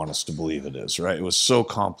everybody would want us to believe it is, right? It was so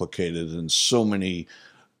complicated and so many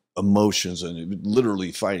emotions, and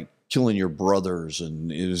literally killing your brothers,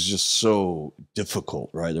 and it was just so difficult,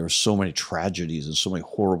 right? There were so many tragedies and so many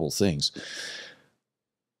horrible things.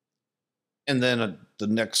 And then the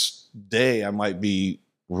next day I might be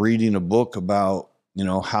reading a book about,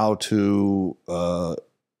 how to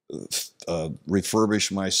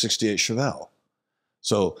refurbish my 68 Chevelle.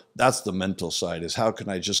 So that's the mental side, is how can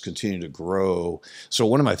I just continue to grow? So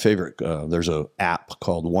one of my favorite, there's an app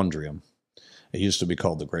called Wondrium. It used to be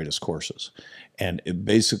called The Greatest Courses. And it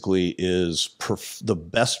basically is the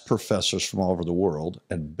best professors from all over the world,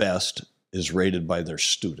 and best is rated by their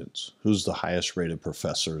students. Who's the highest rated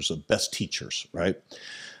professors, the best teachers, right?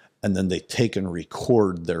 And then they take and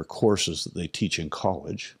record their courses that they teach in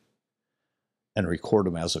college and record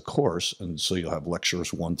them as a course. And so you'll have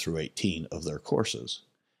lectures 1 through 18 of their courses.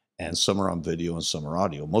 And some are on video and some are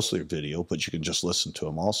audio, mostly video, but you can just listen to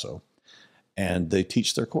them also. And they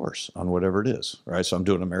teach their course on whatever it is, right? So I'm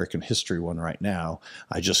doing American history one right now.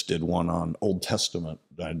 I just did one on Old Testament.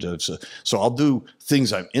 So I'll do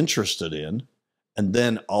things I'm interested in, and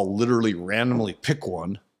then I'll literally randomly pick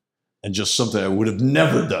one and just something I would have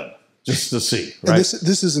never done, just to see, right? And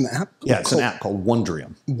this is an app? Yeah, it's an app called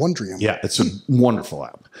Wondrium. Wondrium. Yeah, it's a wonderful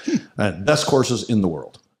app. Best courses in the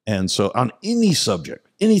world. And so on any subject,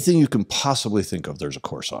 anything you can possibly think of, there's a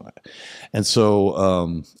course on it. And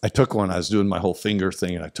so I took one. I was doing my whole finger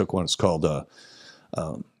thing, and I took one. It's called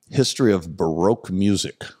History of Baroque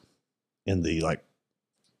Music in the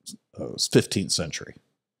 15th century. I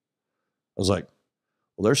was like,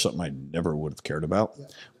 well, there's something I never would have cared about. Yeah.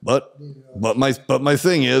 But my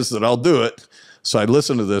thing is that I'll do it. So I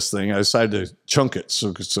listened to this thing. I decided to chunk it, so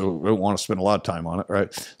I don't want to spend a lot of time on it,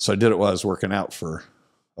 right? So I did it while I was working out for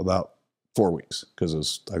about 4 weeks,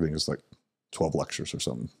 because I think it's like 12 lectures or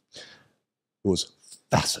something. It was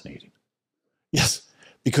fascinating. Yes,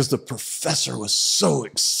 because the professor was so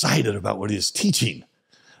excited about what he was teaching.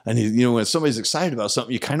 And when somebody's excited about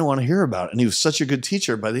something, you kind of want to hear about it. And he was such a good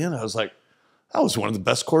teacher. By the end, I was like, that was one of the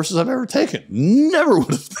best courses I've ever taken. Never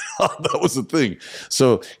would have thought that was a thing.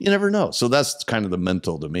 So you never know. So that's kind of the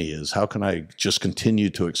mental to me, is how can I just continue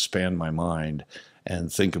to expand my mind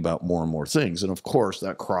and think about more and more things. And of course,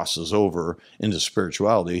 that crosses over into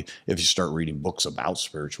spirituality. If you start reading books about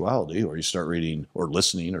spirituality, or you start reading or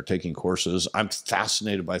listening or taking courses, I'm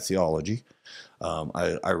fascinated by theology.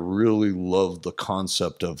 I really love the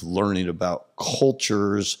concept of learning about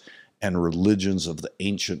cultures and religions of the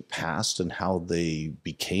ancient past, and how they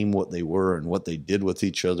became what they were and what they did with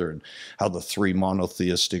each other, and how the 3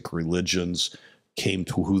 monotheistic religions came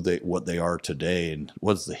to what they are today, and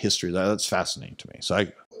what's the history of that. That's fascinating to me. So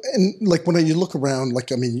when you look around,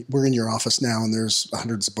 we're in your office now, and there's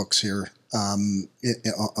hundreds of books here along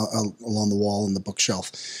the wall in the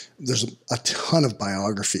bookshelf. There's a ton of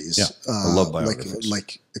biographies. Yeah, I love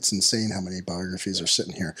biographies. It's insane how many biographies are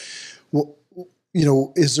sitting here. Well,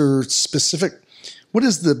 is there specific? What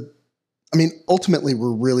is the? Ultimately,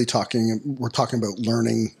 we're talking about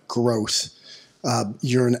learning, growth.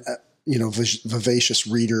 You're an vivacious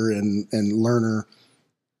reader and learner.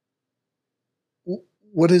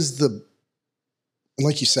 What is the,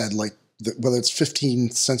 like you said, whether it's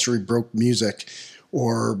 15th century Baroque music,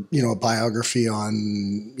 or, a biography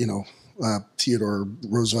on, Theodore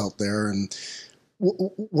Roosevelt there, and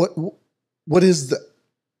what is the,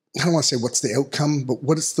 I don't want to say what's the outcome, but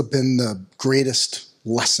been the greatest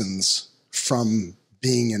lessons from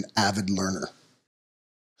being an avid learner?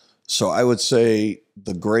 So I would say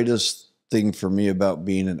the greatest thing for me about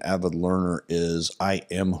being an avid learner is I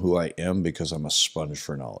am who I am because I'm a sponge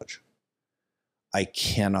for knowledge. I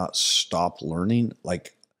cannot stop learning.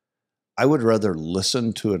 I would rather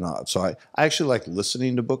listen to so I actually like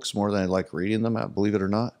listening to books more than I like reading them, believe it or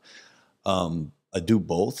not. I do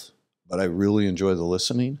both, but I really enjoy the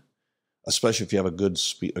listening, especially if you have a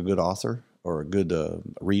good author or a good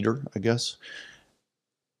reader, I guess.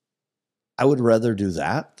 I would rather do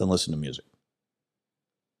that than listen to music.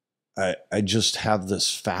 I just have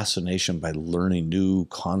this fascination by learning new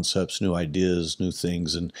concepts, new ideas, new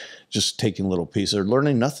things, and just taking little pieces or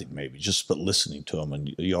learning nothing maybe, just but listening to them,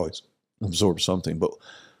 and you always absorb something. But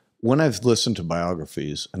when I've listened to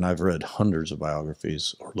biographies, and I've read hundreds of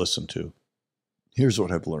biographies or listened to, here's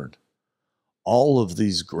what I've learned. All of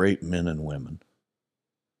these great men and women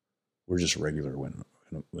were just regular men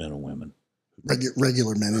and women.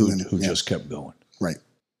 Regular men and women. Who just kept going. Right.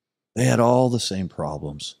 They had all the same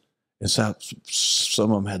problems. In fact,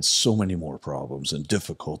 some of them had so many more problems and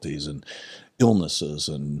difficulties and illnesses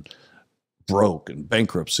and broke and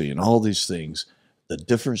bankruptcy and all these things. The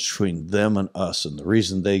difference between them and us, and the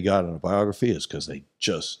reason they got in a biography, is because they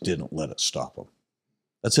just didn't let it stop them.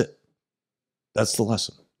 That's it. That's the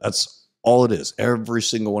lesson. That's all it is. Every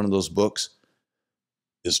single one of those books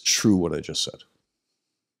is true what I just said.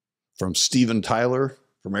 From Steven Tyler,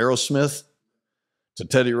 from Aerosmith, to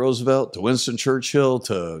Teddy Roosevelt, to Winston Churchill,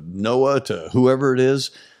 to Noah, to whoever it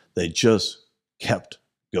is, they just kept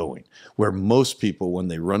going. Where most people, when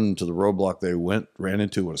they run into the roadblock they ran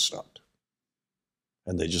into, would have stopped.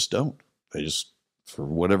 And they just don't. They just, for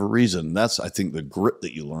whatever reason, that's, I think, the grit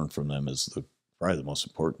that you learn from them is probably the most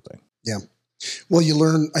important thing. Yeah. Well,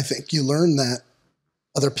 I think you learn that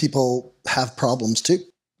other people have problems too.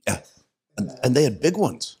 Yeah. And they had big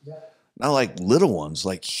ones. Yeah. Not like little ones,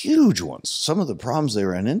 like huge ones. Some of the problems they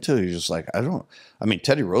ran into, you're just like,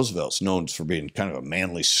 Teddy Roosevelt's known for being kind of a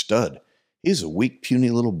manly stud. He's a weak,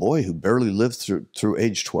 puny little boy who barely lived through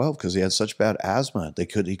age 12 because he had such bad asthma. He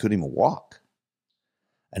couldn't even walk.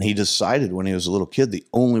 And he decided when he was a little kid, the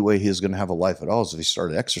only way he was going to have a life at all is if he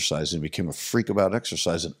started exercising and became a freak about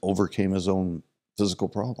exercise and overcame his own physical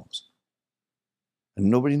problems.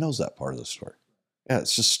 And nobody knows that part of the story. Yeah,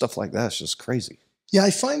 it's just stuff like that. It's just crazy. Yeah,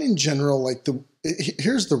 I find in general,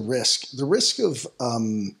 here's the risk. The risk of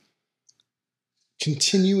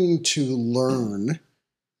continuing to learn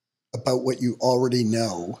about what you already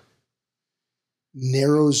know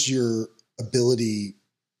narrows your ability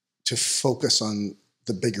to focus on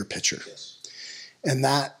the bigger picture. Yes. And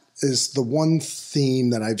that is the one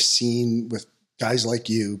theme that I've seen with guys like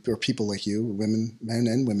you, or people like you, men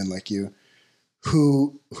and women like you,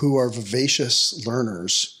 who are vivacious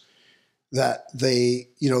learners, that they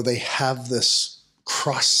have this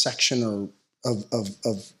cross section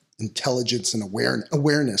of intelligence and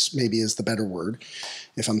awareness, maybe is the better word,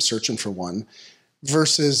 if I'm searching for one,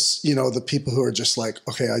 versus, the people who are just like,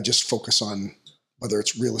 okay, I just focus on whether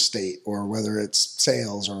it's real estate or whether it's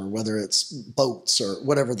sales or whether it's boats or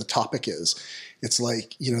whatever the topic is. It's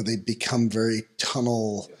like, they become very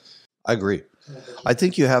tunnel. I agree. I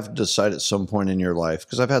think you have to decide at some point in your life,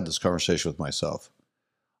 because I've had this conversation with myself.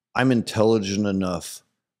 I'm intelligent enough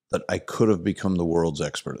that I could have become the world's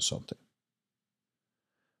expert at something.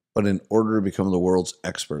 But in order to become the world's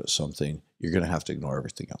expert at something, you're going to have to ignore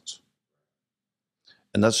everything else.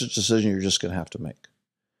 And that's a decision you're just going to have to make.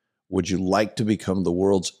 Would you like to become the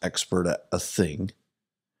world's expert at a thing,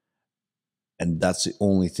 and that's the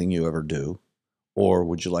only thing you ever do? Or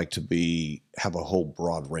would you like to have a whole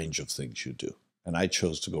broad range of things you do? And I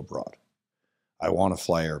chose to go broad. I want to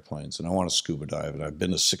fly airplanes, and I want to scuba dive, and I've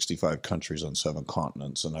been to 65 countries on 7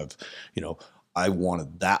 continents, and I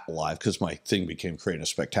wanted that life because my thing became creating a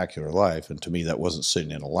spectacular life. And to me, that wasn't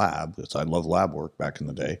sitting in a lab, because I love lab work back in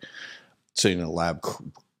the day, sitting in a lab,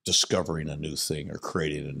 discovering a new thing or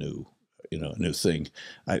creating a new thing.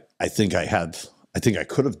 I think I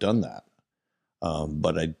could have done that.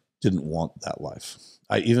 But I didn't want that life.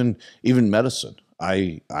 Even medicine.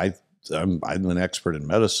 I'm an expert in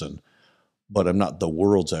medicine, but I'm not the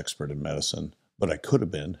world's expert in medicine. But I could have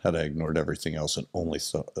been had I ignored everything else and only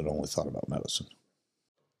thought about medicine.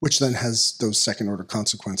 Which then has those second order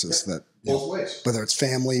consequences that both ways. Whether it's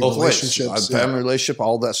family, both relationships. Family, relationship,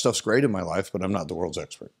 all that stuff's great in my life, but I'm not the world's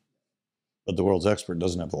expert. But the world's expert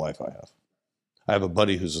doesn't have the life I have. I have a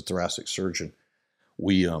buddy who's a thoracic surgeon.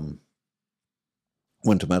 We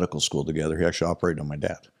went to medical school together. He actually operated on my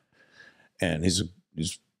dad. And he's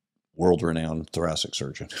world-renowned thoracic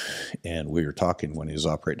surgeon. And we were talking when he was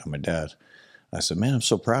operating on my dad. I said, man, I'm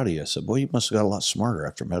so proud of you. I said, boy, you must have got a lot smarter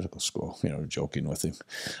after medical school, joking with him.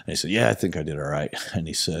 And he said, yeah, I think I did all right. And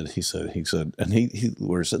he said, and we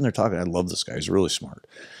were sitting there talking. I love this guy. He's really smart.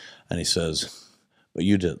 And he says, but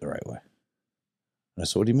you did it the right way. And I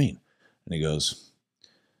said, what do you mean? And he goes,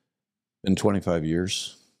 in 25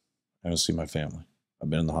 years, I haven't seen my family. I've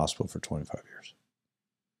been in the hospital for 25 years.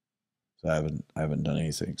 So I haven't done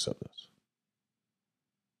anything except this.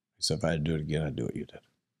 He said, if I had to do it again, I'd do what you did.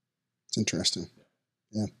 It's interesting.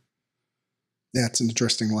 Yeah. Yeah, it's an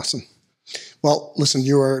interesting lesson. Well, listen,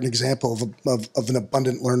 you are an example of an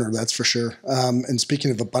abundant learner, that's for sure. And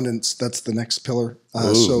speaking of abundance, that's the next pillar.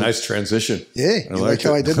 Ooh, nice transition. Yeah, you like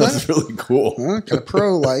how I did that? That's really cool. Kind of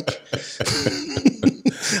pro-like.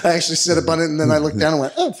 I actually said abundant, and then I looked down and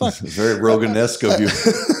went, oh, fuck. Very Rogan-esque of you.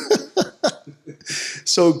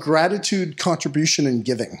 So gratitude, contribution, and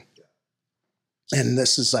giving. And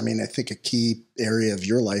this is, I think a key area of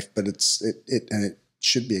your life, but it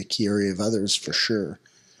should be a key area of others for sure.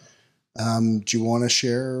 Do you want to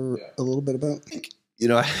share a little bit about?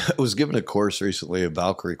 I was given a course recently, a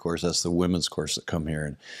Valkyrie course. That's the women's course that come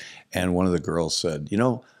here. And one of the girls said,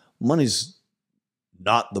 money's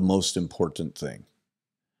not the most important thing.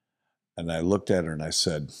 And I looked at her and I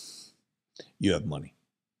said, you have money.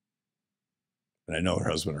 And I know her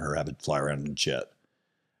husband and her have it fly around in a jet.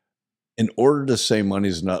 In order to say money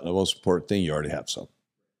is not the most important thing, you already have some.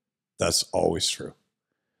 That's always true.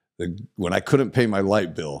 When I couldn't pay my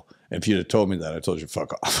light bill, if you'd have told me that, I told you,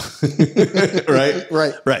 fuck off. Right?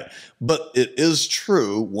 Right. But it is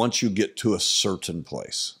true once you get to a certain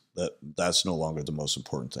place that's no longer the most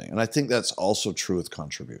important thing. And I think that's also true with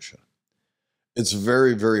contribution. It's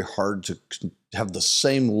very, very hard to have the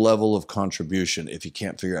same level of contribution if you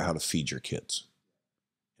can't figure out how to feed your kids.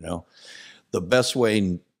 The best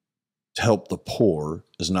way to help the poor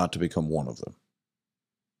is not to become one of them.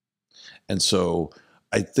 And so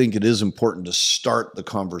I think it is important to start the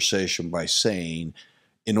conversation by saying,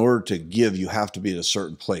 in order to give, you have to be at a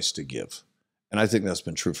certain place to give. And I think that's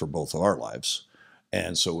been true for both of our lives.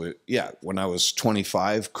 And so, when I was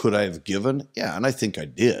 25, could I have given? Yeah, and I think I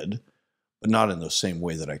did, but not in the same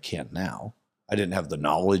way that I can now. I didn't have the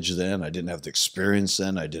knowledge then. I didn't have the experience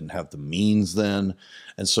then. I didn't have the means then.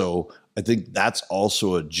 And so I think that's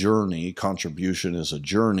also a journey. Contribution is a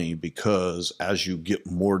journey, because as you get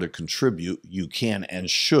more to contribute, you can and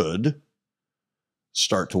should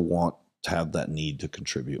start to want to have that need to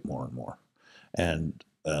contribute more and more. And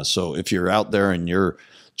so if you're out there and you're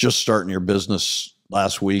just starting your business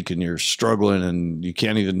last week and you're struggling and you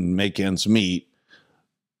can't even make ends meet,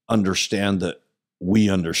 understand that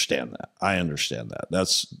we understand that. I understand that.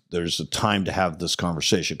 There's a time to have this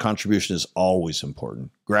conversation. Contribution is always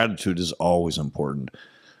important. Gratitude is always important.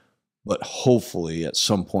 But hopefully at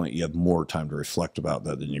some point you have more time to reflect about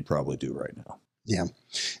that than you probably do right now. Yeah.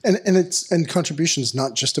 And contribution is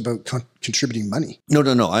not just about contributing money.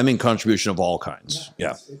 No. I mean contribution of all kinds.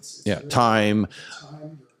 Yeah. Time,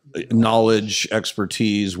 knowledge,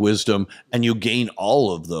 expertise, wisdom, and you gain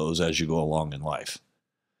all of those as you go along in life.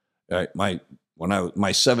 Right? My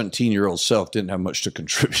 17-year-old self didn't have much to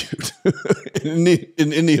contribute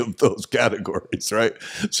in any of those categories, right?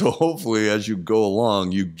 So hopefully, as you go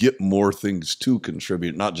along, you get more things to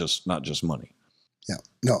contribute, not just money. Yeah,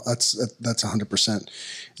 no, that's 100%.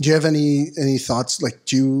 Do you have any thoughts? Like,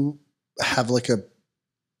 do you have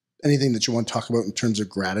anything that you want to talk about in terms of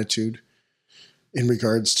gratitude, in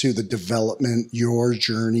regards to the development, your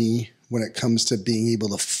journey when it comes to being able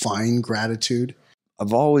to find gratitude?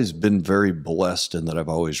 I've always been very blessed in that I've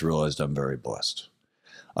always realized I'm very blessed.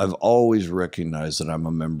 I've always recognized that I'm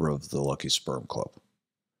a member of the Lucky Sperm Club,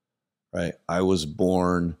 right? I was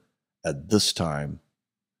born at this time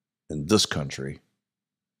in this country,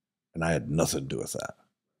 and I had nothing to do with that,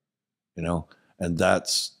 and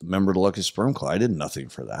that's a member of the Lucky Sperm Club. I did nothing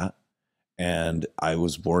for that. And I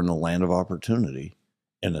was born in a land of opportunity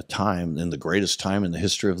in the greatest time in the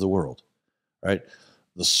history of the world, right?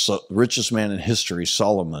 The richest man in history,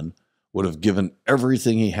 Solomon, would have given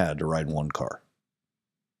everything he had to ride one car.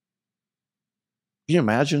 Can you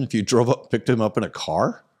imagine if you picked him up in a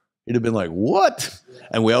car? He'd have been like, what?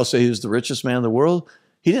 And we all say he was the richest man in the world.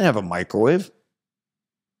 He didn't have a microwave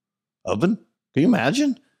oven. Can you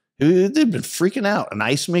imagine? They'd been freaking out. An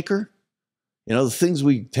ice maker. The things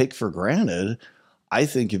we take for granted. I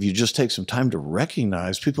think if you just take some time to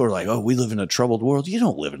recognize, people are like, oh, we live in a troubled world. You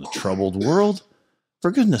don't live in a troubled world. For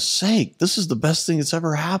goodness sake, this is the best thing that's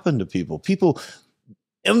ever happened to people. People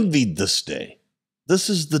envied this day. This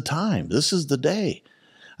is the time. This is the day.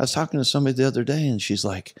 I was talking to somebody the other day, and she's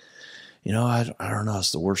like, I don't know.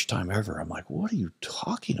 It's the worst time ever. I'm like, what are you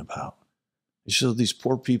talking about? She said, these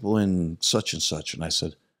poor people in such and such. And I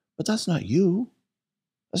said, but that's not you.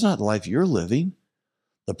 That's not the life you're living.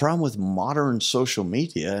 The problem with modern social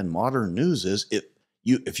media and modern news is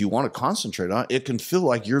if you want to concentrate on it, it can feel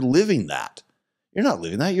like you're living that. You're not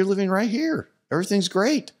living that. You're living right here. Everything's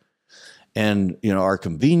great. And, our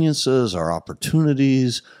conveniences, our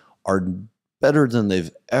opportunities are better than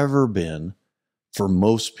they've ever been for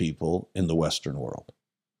most people in the Western world.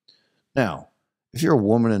 Now, if you're a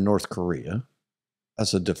woman in North Korea,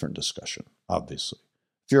 that's a different discussion, obviously.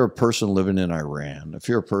 if you're a person living in Iran, if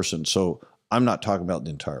you're a person, so I'm not talking about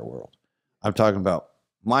the entire world. I'm talking about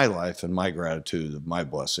my life and my gratitude, my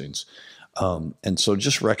blessings. And so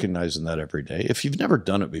just recognizing that every day. If you've never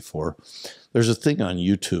done it before, there's a thing on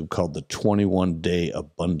YouTube called the 21-Day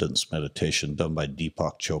Abundance Meditation done by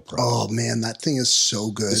Deepak Chopra. Oh man, that thing is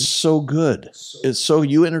so good. It's so good. It's so,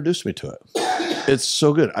 you introduced me to it. It's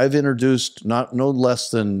so good. I've introduced no less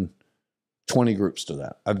than 20 groups to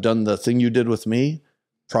that. I've done the thing you did with me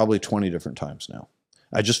probably 20 different times now.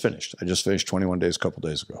 I just finished 21 days a couple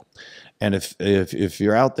days ago. And if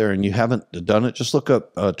you're out there and you haven't done it, just look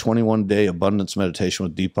up 21-Day Abundance Meditation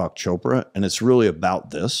with Deepak Chopra. And it's really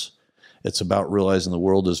about this. It's about realizing the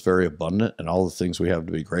world is very abundant and all the things we have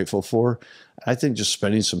to be grateful for. I think just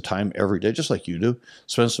spending some time every day, just like you do,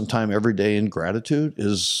 spend some time every day in gratitude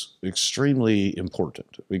is extremely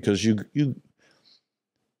important, because you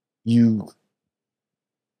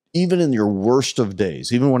even in your worst of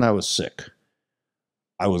days, even when I was sick,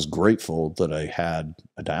 I was grateful that I had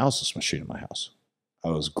a dialysis machine in my house. I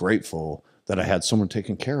was grateful that I had someone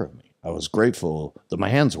taking care of me. I was grateful that my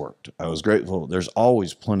hands worked. I was grateful. There's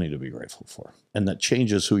always plenty to be grateful for. And that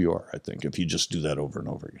changes who you are, I think, if you just do that over and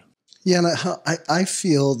over again. Yeah, and I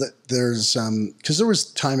feel that there's, because there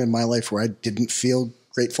was time in my life where I didn't feel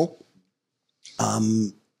grateful.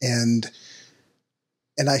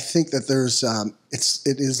 And I think that there's,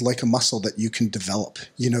 it is like a muscle that you can develop.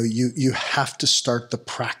 You know, you have to start the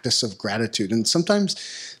practice of gratitude. And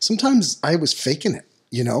sometimes I was faking it,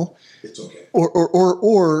 you know? It's okay.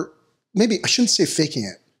 Or maybe I shouldn't say faking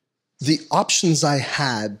it. The options I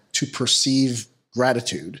had to perceive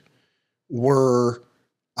gratitude were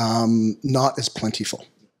not as plentiful.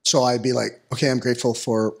 So I'd be like, okay, I'm grateful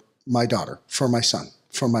for my daughter, for my son,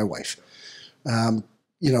 for my wife.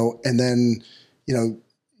 You know, and then, you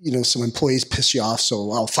know, some employees piss you off. So,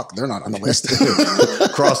 well, fuck, they're not on the list.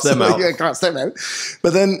 Cross them out. Yeah, cross them out.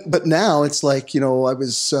 But now it's like, you know, I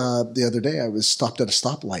was, the other day I was stopped at a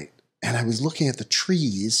stoplight and I was looking at the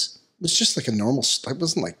trees. It was just like a normal, it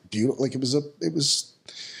wasn't like beautiful. Like it was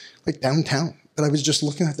like downtown, but I was just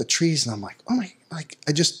looking at the trees and I'm like, oh my, like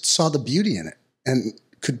I just saw the beauty in it and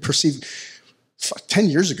could perceive 10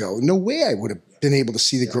 years ago. No way I would have been able to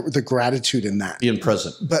see the gratitude in that. Being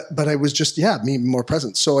present. But I was just, me more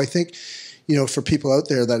present. So I think, you know, for people out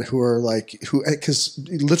there who are like, because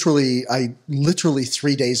I literally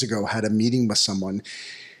 3 days ago had a meeting with someone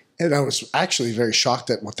and I was actually very shocked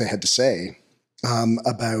at what they had to say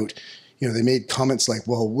about, you know, they made comments like,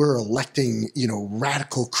 well, we're electing, you know,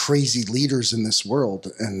 radical, crazy leaders in this world.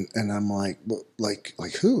 And I'm like, well, like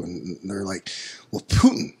who? And they're like, well,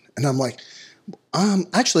 Putin. And I'm like,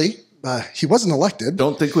 actually, he wasn't elected.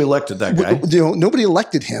 Don't think we elected that guy. You know, nobody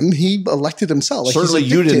elected him. He elected himself. Like, certainly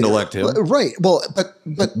you didn't elect him. Right. Well, but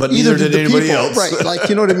neither did anybody people, else. Right. Like,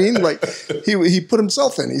 you know what I mean? Like he put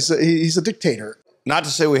himself in. He's a dictator. Not to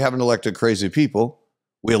say we haven't elected crazy people.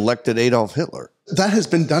 We elected Adolf Hitler. That has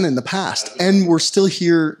been done in the past, and we're still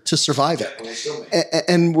here to survive it.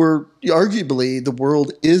 And we're arguably, the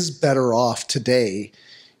world is better off today.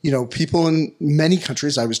 You know, people in many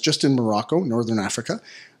countries, I was just in Morocco, Northern Africa,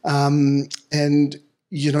 and,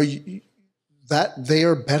 you know, that they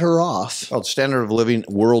are better off. Well, the standard of living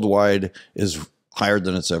worldwide is higher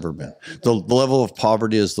than it's ever been. The level of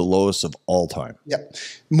poverty is the lowest of all time. Yep.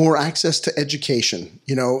 More access to education,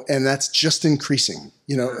 you know, and that's just increasing,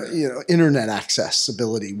 you know, internet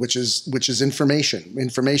accessibility, which is information.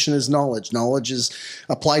 Information is knowledge.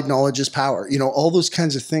 Applied knowledge is power. You know, all those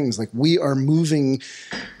kinds of things. Like, we are moving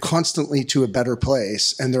constantly to a better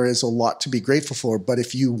place, and there is a lot to be grateful for. But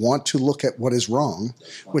if you want to look at what is wrong,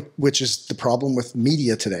 which is the problem with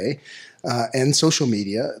media today, and social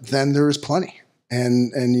media, then there is plenty.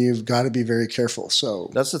 And you've got to be very careful. So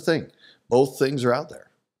that's the thing. Both things are out there,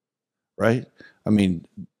 right? I mean,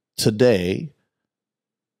 today,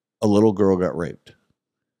 a little girl got raped.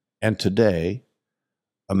 And today,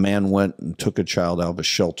 a man went and took a child out of a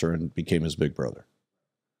shelter and became his big brother.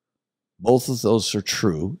 Both of those are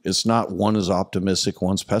true. It's not one is optimistic,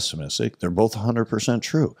 one's pessimistic. They're both 100%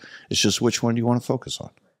 true. It's just which one do you want to focus on?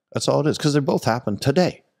 That's all it is, because they both happened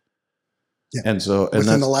today. Yeah. And so,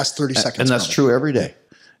 within the last 30 seconds. And that's true every day.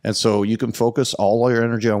 And so you can focus all your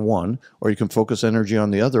energy on one, or you can focus energy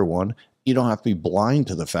on the other one. You don't have to be blind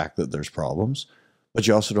to the fact that there's problems, but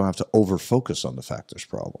you also don't have to over-focus on the fact there's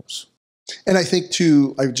problems. And I think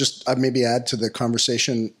too, I maybe add to the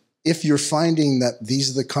conversation, if you're finding that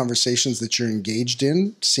these are the conversations that you're engaged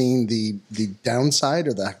in, seeing the downside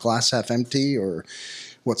or the glass half empty or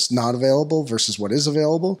what's not available versus what is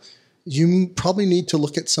available, you probably need to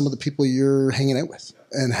look at some of the people you're hanging out with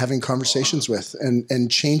and having conversations with,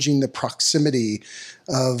 and changing the proximity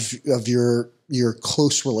of your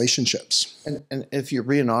close relationships. And if you're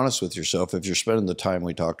being honest with yourself, if you're spending the time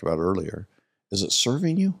we talked about earlier, is it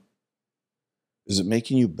serving you? Is it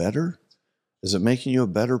making you better? Is it making you a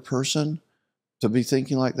better person to be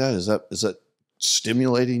thinking like that? Is that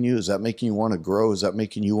stimulating you? Is that making you want to grow? Is that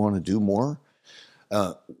making you want to do more?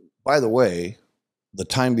 By the way, the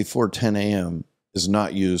time before 10 a.m. is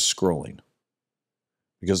not used scrolling,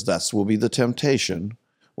 because that will be the temptation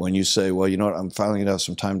when you say, well, you know what, I'm finally going to have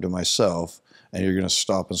some time to myself, and you're going to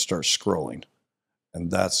stop and start scrolling. And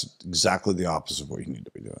that's exactly the opposite of what you need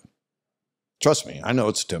to be doing. Trust me, I know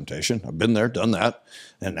it's a temptation. I've been there, done that.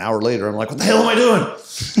 And an hour later, I'm like, what the hell am I doing?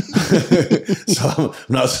 So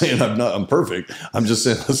I'm not saying I'm perfect. I'm just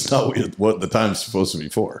saying that's not what the time's supposed to be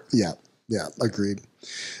for. Yeah, agreed.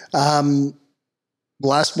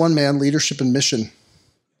 Last one, man, leadership and mission.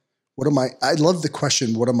 I love the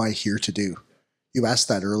question, what am I here to do? You asked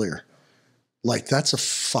that earlier. Like, that's a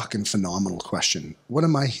fucking phenomenal question. What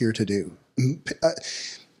am I here to do?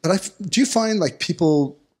 But do you find like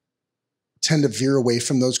people tend to veer away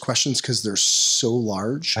from those questions because they're so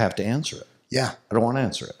large? I have to answer it. Yeah. I don't want to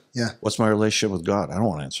answer it. Yeah. What's my relationship with God? I don't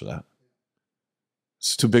want to answer that.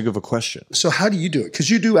 It's too big of a question. So how do you do it? Because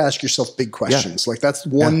you do ask yourself big questions. Yeah. Like, that's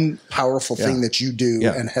one powerful thing that you do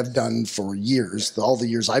and have done for years, all the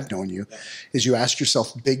years I've known you, is you ask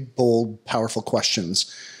yourself big, bold, powerful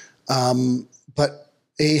questions. But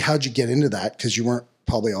how'd you get into that? Because you weren't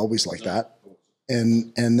probably always like that.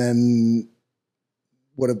 And then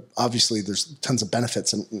obviously there's tons of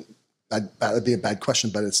benefits, and that'd be a bad question,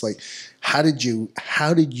 but it's like, how did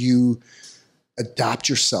you adapt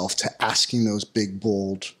yourself to asking those big,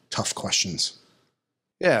 bold, tough questions?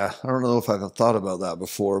 Yeah. I don't know if I've thought about that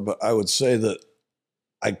before, but I would say that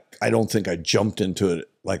I don't think I jumped into it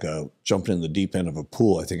like jumped in the deep end of a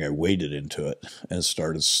pool. I think I waded into it and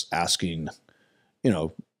started asking, a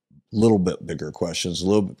little bit bigger questions,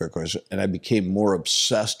 and I became more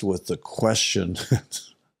obsessed with the question,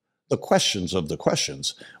 the questions of the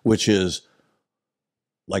questions, which is,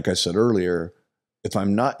 like I said earlier, if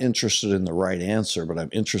I'm not interested in the right answer, but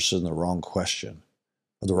I'm interested in the wrong question,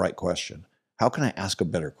 or the right question, how can I ask a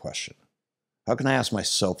better question? How can I ask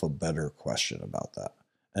myself a better question about that?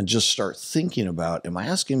 And just start thinking about, am I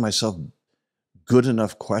asking myself good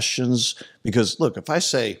enough questions? Because look, if I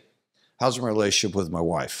say, how's my relationship with my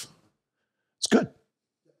wife? It's good.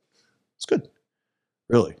 It's good.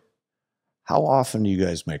 Really. How often do you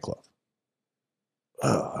guys make love?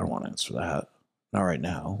 Oh, I don't want to answer that. Not right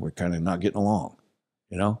now. We're kind of not getting along,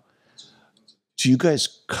 Do you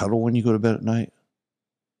guys cuddle when you go to bed at night?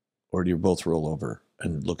 Or do you both roll over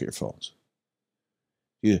and look at your phones?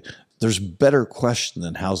 There's a better question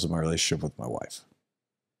than how's my relationship with my wife,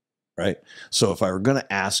 right? So if I were going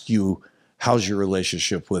to ask you, how's your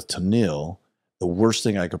relationship with Tanil? The worst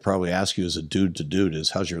thing I could probably ask you as a dude to dude is,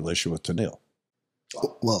 how's your relationship with Tanil?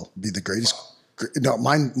 Well, be the greatest. No,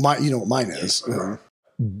 mine, you know what mine is.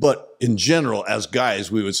 But in general, as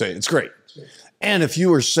guys, we would say it's great. And if you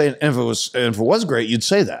were saying, and if it was great, you'd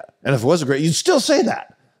say that. And if it wasn't great, you'd still say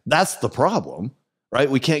that. That's the problem, right?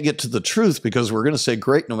 We can't get to the truth because we're going to say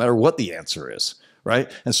great no matter what the answer is,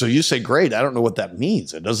 right? And so you say great, I don't know what that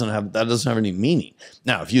means. That doesn't have any meaning.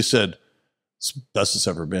 Now, if you said it's the best it's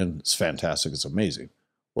ever been, it's fantastic, it's amazing,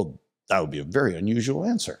 well, that would be a very unusual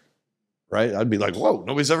answer, right? I'd be like, whoa,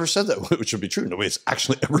 nobody's ever said that, which would be true. Nobody's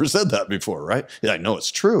actually ever said that before, right? Yeah, I know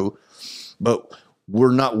it's true, but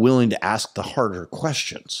we're not willing to ask the harder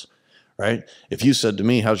questions, right? If you said to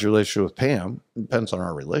me, how's your relationship with Pam? It depends on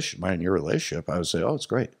our relationship, mine and your relationship. I would say, oh, it's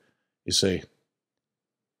great. You say,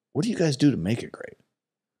 what do you guys do to make it great?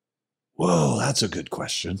 Whoa, that's a good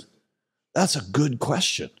question. That's a good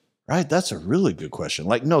question, right? That's a really good question.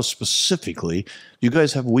 Like, no, specifically, you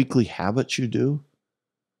guys have weekly habits you do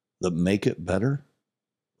that make it better?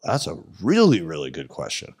 That's a really, really good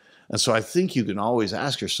question. And so I think you can always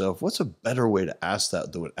ask yourself, what's a better way to ask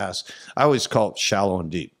that than ask? I always call it shallow and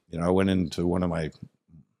deep. I went into one of my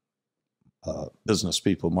business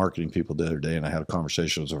people, marketing people the other day, and I had a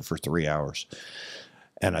conversation with her for 3 hours.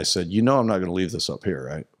 And I said, I'm not going to leave this up here,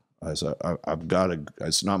 right? I said, I've got to,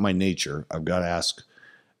 it's not my nature. I've got to ask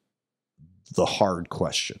the hard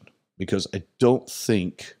question, because I don't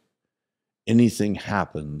think anything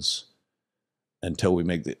happens until we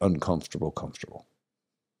make the uncomfortable comfortable.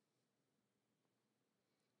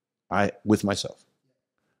 With myself,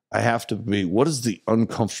 I have to be, what is the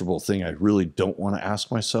uncomfortable thing I really don't want to ask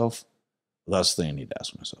myself? That's the thing I need to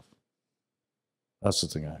ask myself. That's the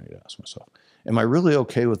thing I need to ask myself. Am I really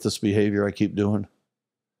okay with this behavior I keep doing?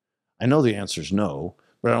 I know the answer is no,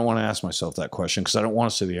 but I don't want to ask myself that question because I don't want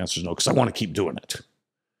to say the answer is no because I want to keep doing it.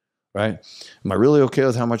 Right? Am I really okay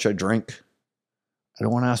with how much I drink? I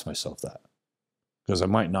don't want to ask myself that because I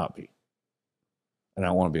might not be. And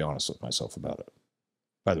I want to be honest with myself about it.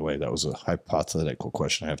 By the way, that was a hypothetical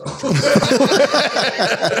question. I have to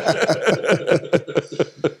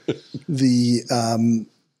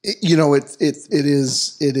it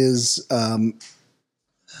is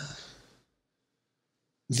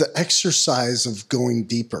the exercise of going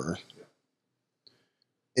deeper.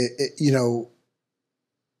 It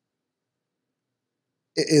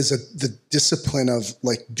is the discipline of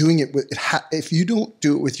like doing it with. If you don't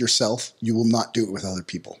do it with yourself, you will not do it with other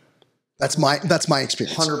people. That's my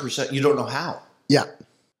experience. 100%. You don't know how. Yeah.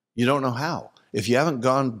 You don't know how. If you haven't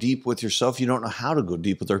gone deep with yourself, you don't know how to go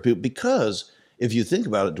deep with other people. Because if you think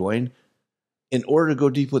about it, Dwayne, in order to go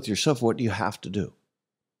deep with yourself, what do you have to do?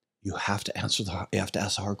 You have to ask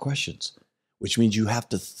the hard questions, which means you have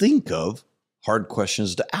to think of hard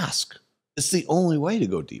questions to ask. It's the only way to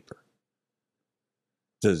go deeper.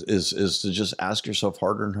 Is to just ask yourself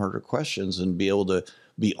harder and harder questions and be able to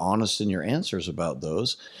be honest in your answers about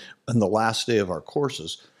those. And the last day of our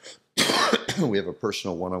courses, we have a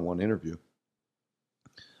personal one-on-one interview.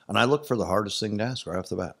 And I look for the hardest thing to ask right off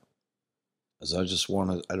the bat. As I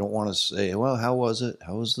don't want to say, well, how was it?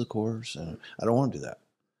 How was the course? And I don't want to do that.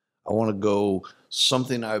 I want to go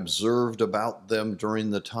something I observed about them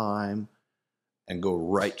during the time and go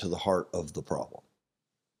right to the heart of the problem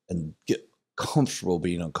and get comfortable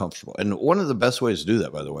being uncomfortable. And one of the best ways to do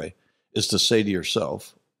that, by the way, is to say to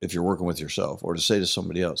yourself, if you're working with yourself, or to say to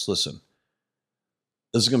somebody else, listen,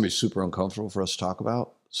 this is going to be super uncomfortable for us to talk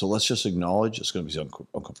about. So let's just acknowledge it's going to be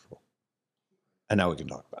uncomfortable. And now we can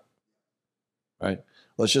talk about it. Right?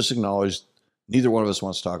 Let's just acknowledge neither one of us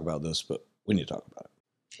wants to talk about this, but we need to talk about it.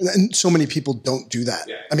 And so many people don't do that.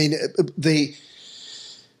 Yeah. I mean, they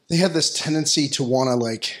have this tendency to want to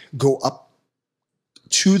like go up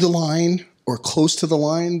to the line or close to the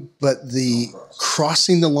line, but the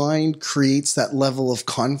crossing the line creates that level of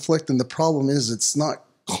conflict. And the problem is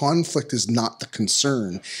conflict is not the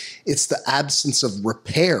concern. It's the absence of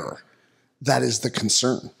repair that is the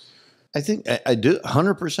concern. I think I do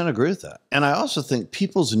 100% agree with that. And I also think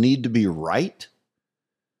people's need to be right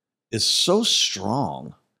is so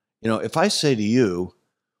strong. You know, if I say to you,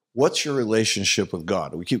 what's your relationship with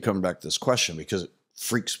God? We keep coming back to this question because it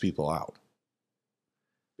freaks people out.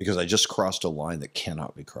 Because I just crossed a line that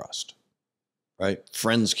cannot be crossed, right?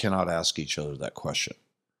 Friends cannot ask each other that question.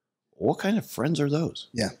 What kind of friends are those?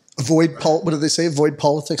 Yeah. What do they say? Avoid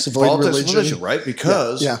politics, avoid religion. Right?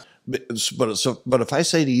 Because, but if I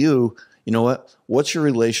say to you, you know what? What's your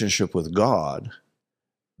relationship with God?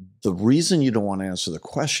 The reason you don't want to answer the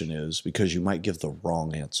question is because you might give the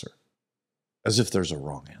wrong answer, as if there's a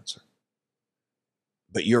wrong answer.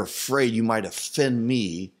 But you're afraid you might offend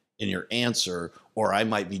me in your answer, or I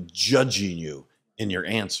might be judging you in your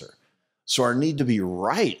answer. So our need to be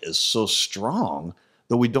right is so strong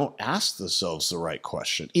that we don't ask ourselves the right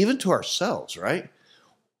question, even to ourselves, right?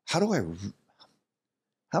 How do I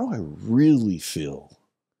really feel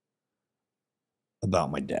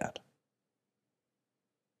about my dad?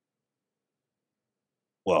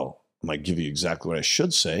 Well, I might give you exactly what I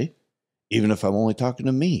should say, even if I'm only talking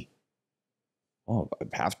to me. Well, I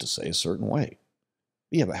have to say a certain way.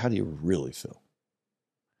 Yeah, but how do you really feel?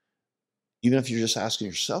 Even if you're just asking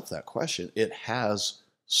yourself that question, it has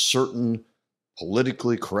certain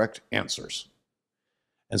politically correct answers.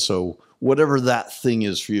 And so whatever that thing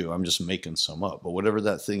is for you, I'm just making some up, but whatever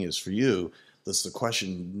that thing is for you, that's the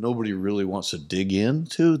question nobody really wants to dig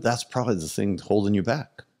into, that's probably the thing holding you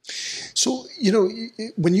back. So, you know,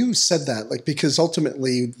 when you said that, like, because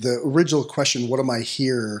ultimately the original question, what am I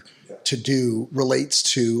here to do, relates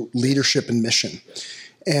to leadership and mission.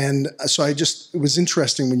 And so it was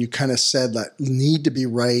interesting when you kind of said that need to be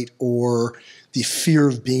right or the fear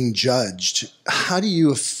of being judged. How do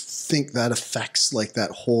you think that affects like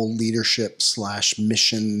that whole leadership /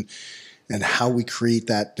 mission and how we create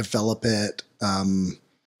that, develop it?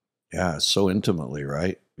 Yeah, so intimately,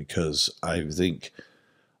 right? Because I think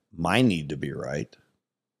my need to be right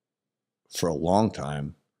for a long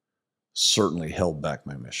time certainly held back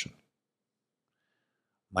my mission.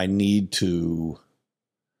 My need to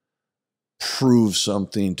prove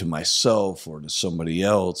something to myself or to somebody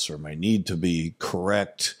else, or my need to be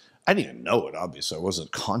correct. I didn't even know it, obviously. It wasn't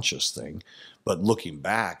a conscious thing. But looking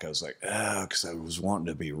back, I was like, because I was wanting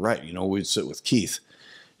to be right. You know, we'd sit with Keith.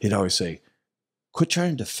 He'd always say, quit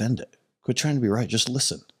trying to defend it. Quit trying to be right. Just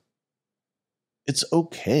listen. It's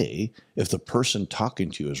okay if the person talking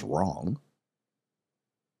to you is wrong.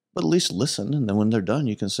 But at least listen. And then when they're done,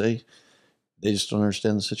 you can say, they just don't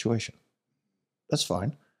understand the situation. That's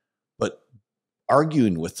fine. But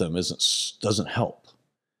arguing with them doesn't help.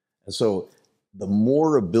 And so the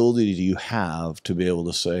more ability you have to be able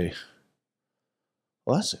to say,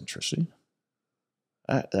 well, that's interesting.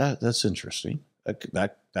 That's interesting.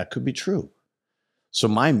 That could be true. So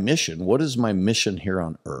my mission, what is my mission here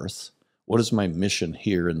on earth? What is my mission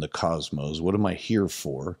here in the cosmos? What am I here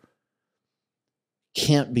for?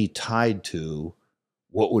 Can't be tied to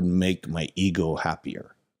what would make my ego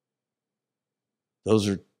happier.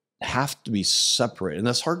 Those have to be separate, and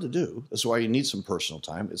that's hard to do. That's why you need some personal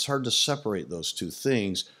time. It's hard to separate those two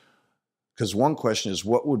things, because one question is,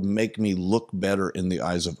 what would make me look better in the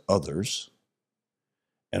eyes of others?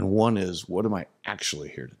 And one is, what am I actually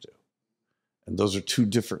here to do? And those are two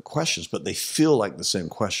different questions, but they feel like the same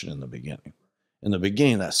question in the beginning. In the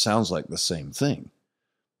beginning, that sounds like the same thing,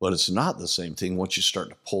 but it's not the same thing once you start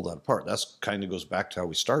to pull that apart. That's kind of goes back to how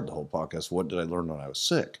we started the whole podcast. What did I learn when I was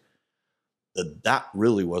sick? That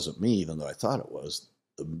really wasn't me, even though I thought it was.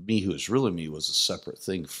 The me who was really me was a separate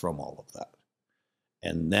thing from all of that.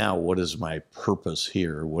 And now, what is my purpose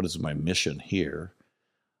here? What is my mission here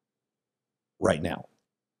right now?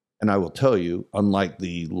 And I will tell you, unlike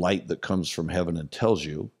the light that comes from heaven and tells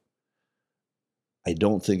you, I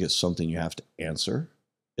don't think it's something you have to answer.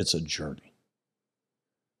 It's a journey.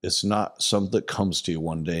 It's not something that comes to you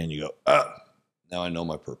one day and you go, now I know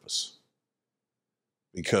my purpose.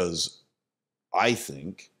 Because I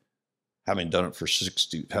think, having done it for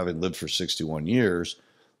having lived for 61 years,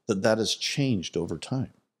 that has changed over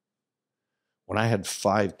time. When I had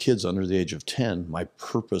 5 kids under the age of 10, my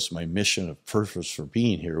purpose, my mission of purpose for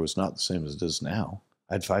being here was not the same as it is now.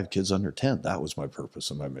 I had 5 kids under 10. That was my purpose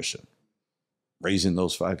and my mission, raising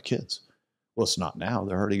those 5 kids. Well, it's not now.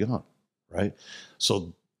 They're already gone, right?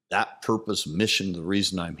 So that purpose, mission, the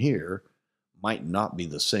reason I'm here might not be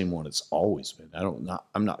the same one it's always been.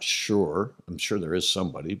 I'm not sure. I'm sure there is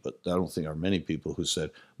somebody, but I don't think there are many people who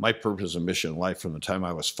said, my purpose and mission in life from the time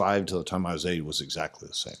I was 5 to the time I was 8 was exactly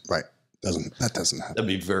the same. Right. That doesn't happen. That'd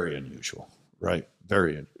be very unusual, right?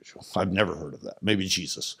 Very unusual. I've never heard of that. Maybe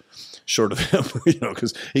Jesus, short of him,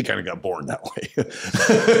 because he kind of got born that way.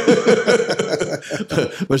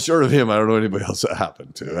 but short of him, I don't know anybody else that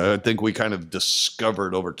happened to. I think we kind of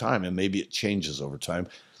discovered over time, and maybe it changes over time,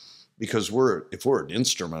 because if we're an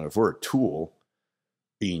instrument, if we're a tool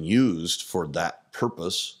being used for that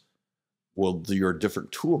purpose, well, you're a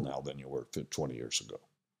different tool now than you were 20 years ago.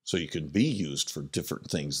 So you can be used for different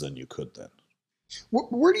things than you could then.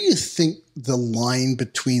 Where do you think the line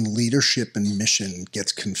between leadership and mission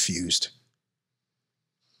gets confused?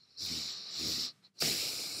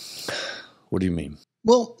 What do you mean?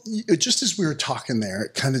 Well, just as we were talking there,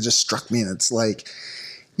 it kind of just struck me, and it's like,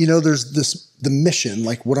 there's the mission,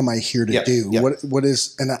 like, what am I here to do? Yeah. What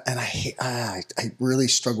is, and I really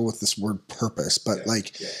struggle with this word purpose, but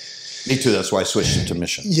Me too. That's why I switched it to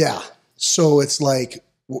mission. Yeah. So it's like,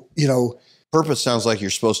 purpose sounds like you're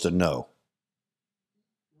supposed to know.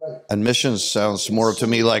 Right. And mission sounds more to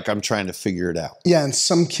me like I'm trying to figure it out. Yeah. And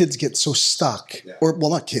some kids get so stuck, or well,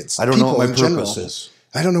 not kids. I don't know what my purpose is.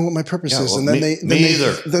 I don't know what my purpose is. Well, and then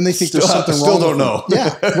then they think still, there's something wrong. Still don't know.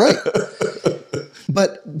 Yeah. Right.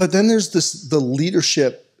 But then there's the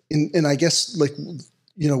leadership and I guess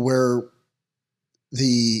where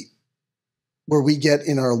we get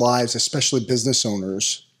in our lives, especially business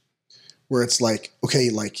owners, where it's like, okay,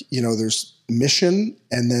 there's mission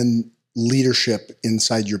and then leadership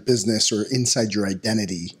inside your business or inside your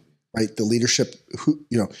identity, right? The leadership,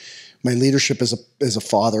 my leadership as a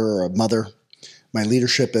father or a mother, my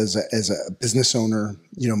leadership as a business owner,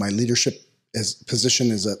 my leadership as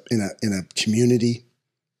position in a community,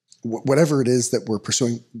 whatever it is that we're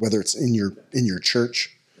pursuing, whether it's in your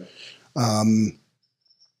church,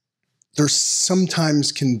 there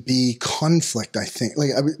sometimes can be conflict, I think.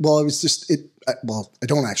 I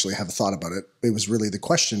don't actually have a thought about it. It was really, the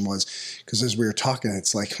question was, because as we were talking,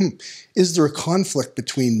 it's like, is there a conflict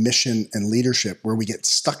between mission and leadership where we get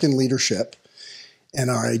stuck in leadership and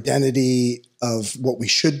our identity of what we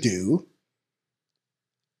should do?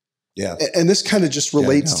 Yeah. And this kind of just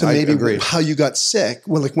relates to maybe how you got sick.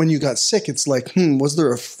 Well, when you got sick, it's like, was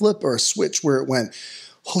there a flip or a switch where it went,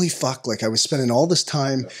 holy fuck, I was spending all this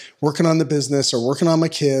time working on the business or working on my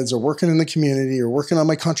kids or working in the community or working on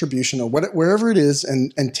my contribution or wherever it is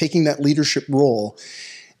and taking that leadership role.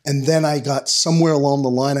 And then I got somewhere along the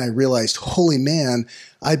line, I realized, holy man,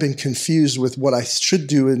 I've been confused with what I should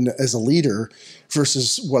do as a leader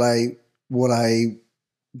versus what I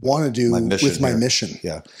want to do with my mission.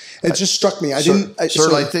 Yeah. It just struck me. I think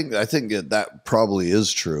that probably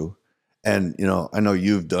is true. And, I know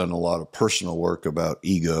you've done a lot of personal work about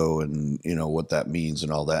ego and, what that means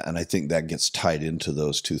and all that. And I think that gets tied into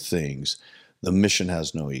those two things. The mission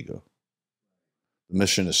has no ego. The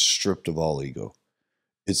mission is stripped of all ego.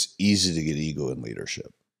 It's easy to get ego in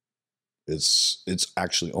leadership. It's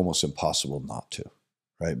actually almost impossible not to,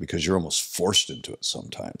 right? Because you're almost forced into it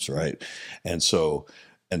sometimes, right? And so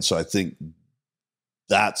I think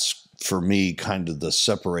that's, for me, kind of the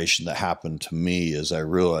separation that happened to me, is I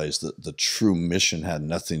realized that the true mission had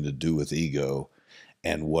nothing to do with ego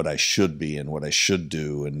and what I should be and what I should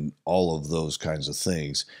do and all of those kinds of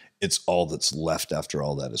things. It's all that's left after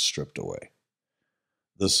all that is stripped away.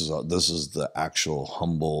 This is the actual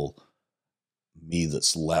humble me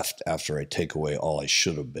that's left after I take away all I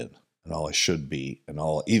should have been and all I should be and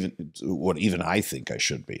what even I think I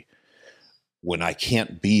should be. When I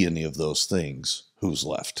can't be any of those things, who's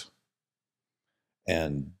left?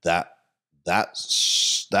 And that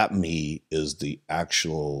me is the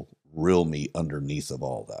actual real me underneath of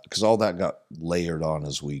all that. Because all that got layered on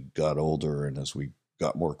as we got older and as we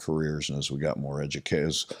got more careers and as we got more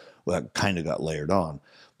educators, that kind of got layered on.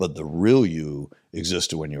 But the real you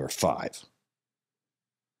existed when you were 5.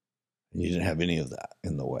 And you didn't have any of that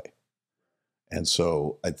in the way. And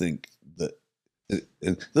so I think that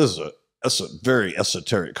this is a very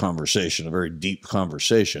esoteric conversation, a very deep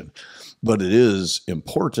conversation, but it is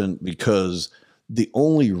important because the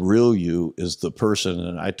only real you is the person.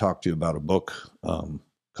 And I talked to you about a book a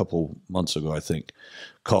couple months ago, I think,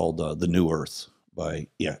 called The New Earth by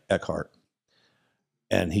Eckhart.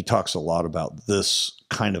 And he talks a lot about this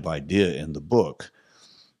kind of idea in the book,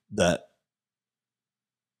 that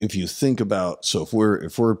if you think about, so if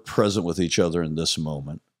we're present with each other in this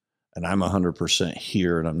moment, and I'm 100%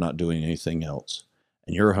 here and I'm not doing anything else,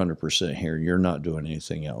 and you're 100% here and you're not doing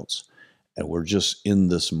anything else, and we're just in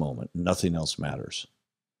this moment, nothing else matters.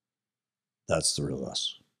 That's the real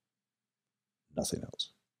us. Nothing else.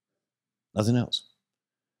 Nothing else.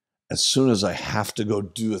 As soon as I have to go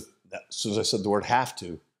do it, as soon as I said the word have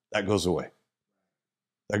to, that goes away.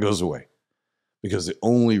 That goes away. Because the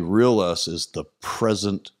only real us is the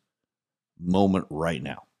present moment right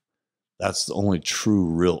now. That's the only true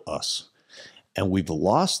real us. And we've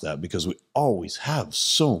lost that because we always have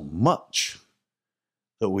so much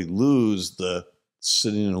that we lose the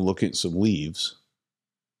sitting and looking at some leaves.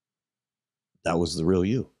 That was the real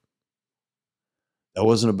you. That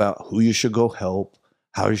wasn't about who you should go help,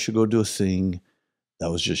 how you should go do a thing. That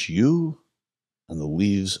was just you and the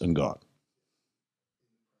leaves and God.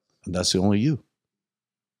 And that's the only you.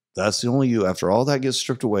 That's the only you. After all that gets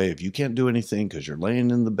stripped away, if you can't do anything because you're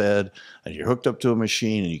laying in the bed and you're hooked up to a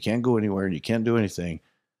machine and you can't go anywhere and you can't do anything,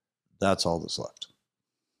 that's all that's left.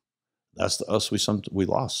 That's the us we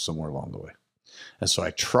lost somewhere along the way. And so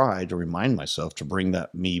I tried to remind myself to bring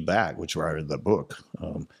that me back, which I read that book.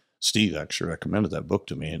 Steve actually recommended that book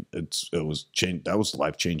to me, and that was a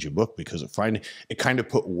life-changing book because it kind of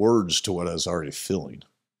put words to what I was already feeling.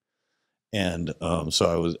 And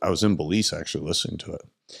so I was in Belize actually listening to it.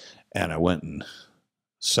 And I went and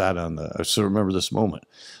sat I still remember this moment.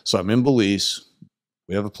 So I'm in Belize.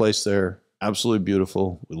 We have a place there, absolutely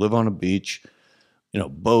beautiful. We live on a beach,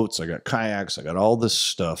 boats. I got kayaks. I got all this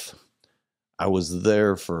stuff. I was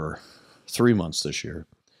there for 3 months this year.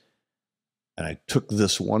 And I took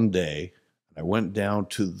this one day and I went down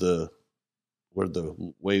to where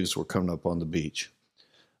the waves were coming up on the beach.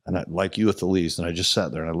 And I, like you with the leaves, and I just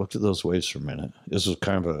sat there and I looked at those waves for a minute. This was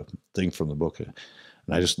kind of a thing from the book. And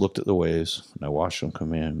I just looked at the waves and I watched them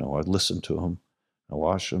come in. I listened to them. I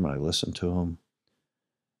watched them and I listened to them.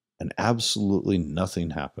 And absolutely nothing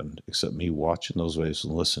happened except me watching those waves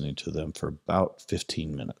and listening to them for about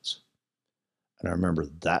 15 minutes. And I remember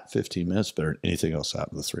that 15 minutes better than anything else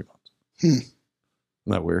happened in the 3 months. Isn't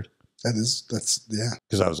that weird? Yeah.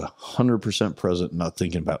 Because I was 100% present, not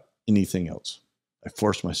thinking about anything else. I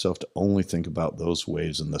forced myself to only think about those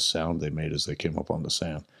waves and the sound they made as they came up on the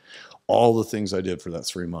sand. All the things I did for that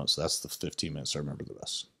 3 months, that's the 15 minutes I remember the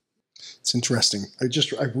best. It's interesting.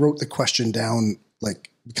 I wrote the question down,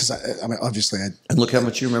 because I mean, obviously and look how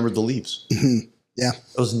much you remembered the leaves. Mm-hmm. Yeah.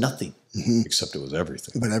 It was nothing, except it was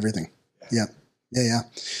everything. But everything. Yeah. Yeah.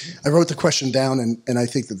 I wrote the question down, and I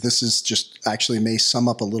think that this is just actually may sum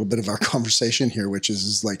up a little bit of our conversation here, which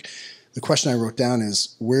is the question I wrote down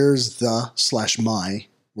is, where's the/my,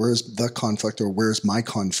 where's the conflict, or where's my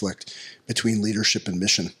conflict between leadership and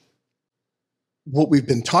mission? what we've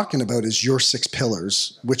been talking about is your 6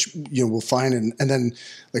 pillars, which we'll find, and then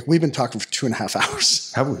like we've been talking for 2.5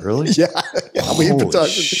 hours. Have we really? Yeah, we've been Holy talking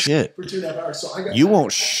shit! for 2.5 hours. So You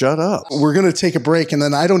won't shut up. We're gonna take a break, and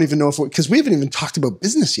then I don't even know if because we haven't even talked about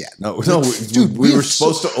business yet. No, dude, we were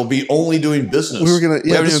supposed to be only doing business. We were gonna.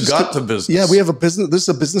 We haven't even got to business. Yeah, we have a business. This is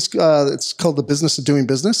a business. It's called the business of doing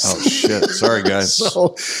business. Oh shit! Sorry, guys.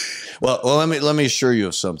 So, well, let me assure you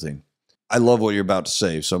of something. I love what you're about to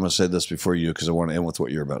say, so I'm going to say this before you because I want to end with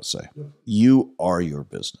what you're about to say. You are your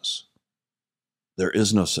business. There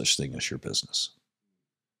is no such thing as your business.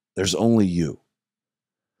 There's only you.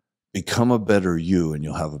 Become a better you and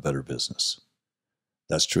you'll have a better business.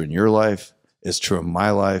 That's true in your life. It's true in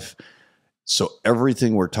my life. So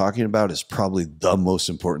everything we're talking about is probably the most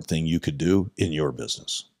important thing you could do in your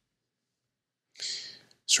business.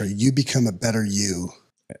 Sorry, you become a better you.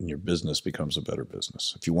 And your business becomes a better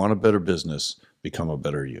business. If you want a better business, become a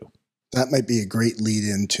better you. That might be a great lead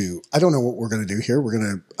into. I don't know what we're going to do here. We're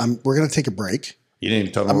going to take a break. You didn't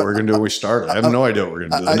even tell me what we're going to do when we started. I have no idea what we're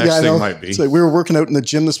going to do. The next thing might be. It's like we were working out in the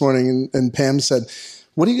gym this morning, and Pam said,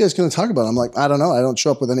 "What are you guys going to talk about?" I'm like, "I don't know. I don't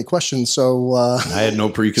show up with any questions." So I had no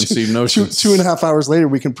preconceived notions. 2.5 hours later,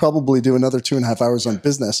 we can probably do another 2.5 hours on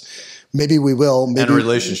business. Maybe we will. Maybe, and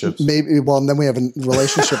relationships. Maybe. Well, and then we have a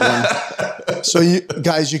relationship one. So you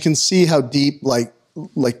guys, you can see how deep like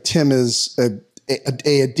Tim is a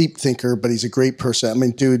deep thinker, but he's a great person. I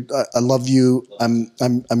mean, dude, I love you.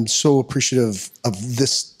 I'm so appreciative of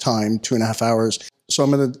this time, 2.5 hours. So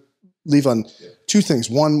I'm going to leave on 2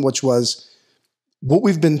 things. One, which was what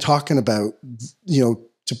we've been talking about,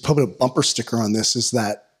 to put a bumper sticker on this is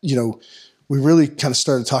that, we really kind of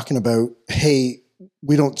started talking about, hey,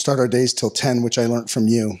 we don't start our days till 10, which I learned from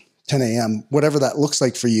you. 10 a.m., whatever that looks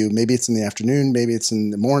like for you. Maybe it's in the afternoon, maybe it's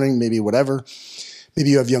in the morning, maybe whatever.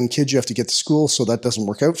 Maybe you have young kids, you have to get to school, so that doesn't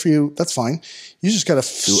work out for you. That's fine. You just got to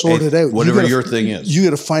sort it out. Whatever your thing is. You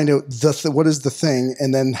got to find out what is the thing,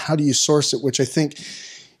 and then how do you source it, which I think,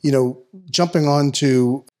 jumping on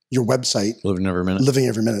to your website. Living Every Minute,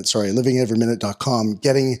 livingeveryminute.com,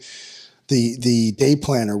 getting the day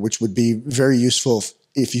planner, which would be very useful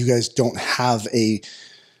if you guys don't have a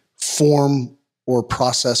form or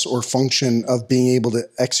process or function of being able to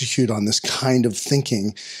execute on this kind of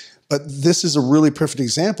thinking. But this is a really perfect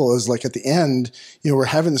example is like at the end, we're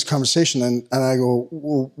having this conversation and I go,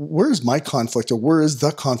 well, where's my conflict or where is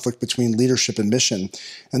the conflict between leadership and mission?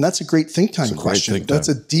 And that's a great think time question. That's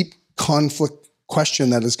a deep conflict question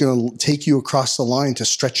that is going to take you across the line to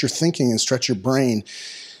stretch your thinking and stretch your brain.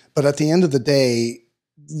 But at the end of the day,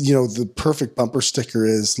 the perfect bumper sticker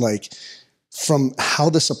is like, from how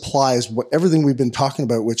this applies, everything we've been talking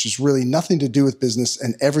about, which is really nothing to do with business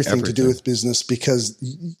and everything to do with business, because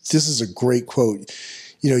this is a great quote.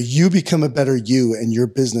 You become a better you and your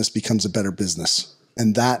business becomes a better business.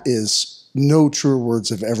 And that is no truer words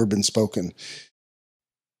have ever been spoken.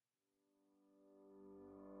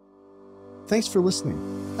 Thanks for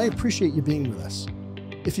listening. I appreciate you being with us.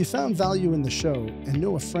 If you found value in the show and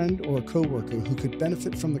know a friend or a coworker who could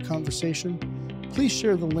benefit from the conversation, please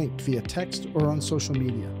share the link via text or on social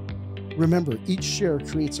media. Remember, each share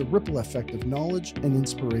creates a ripple effect of knowledge and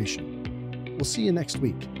inspiration. We'll see you next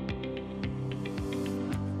week.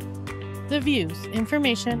 The views,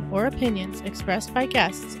 information, or opinions expressed by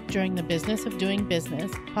guests during the Business of Doing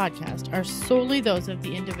Business podcast are solely those of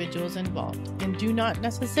the individuals involved and do not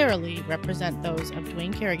necessarily represent those of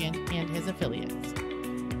Dwayne Kerrigan and his affiliates.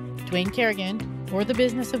 Dwayne Kerrigan, or the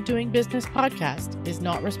Business of Doing Business podcast, is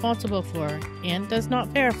not responsible for and does not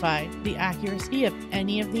verify the accuracy of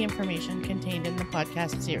any of the information contained in the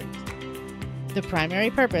podcast series. The primary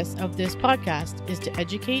purpose of this podcast is to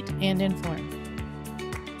educate and inform.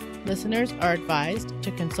 Listeners are advised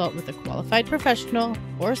to consult with a qualified professional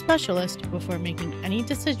or specialist before making any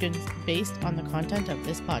decisions based on the content of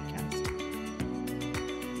this podcast.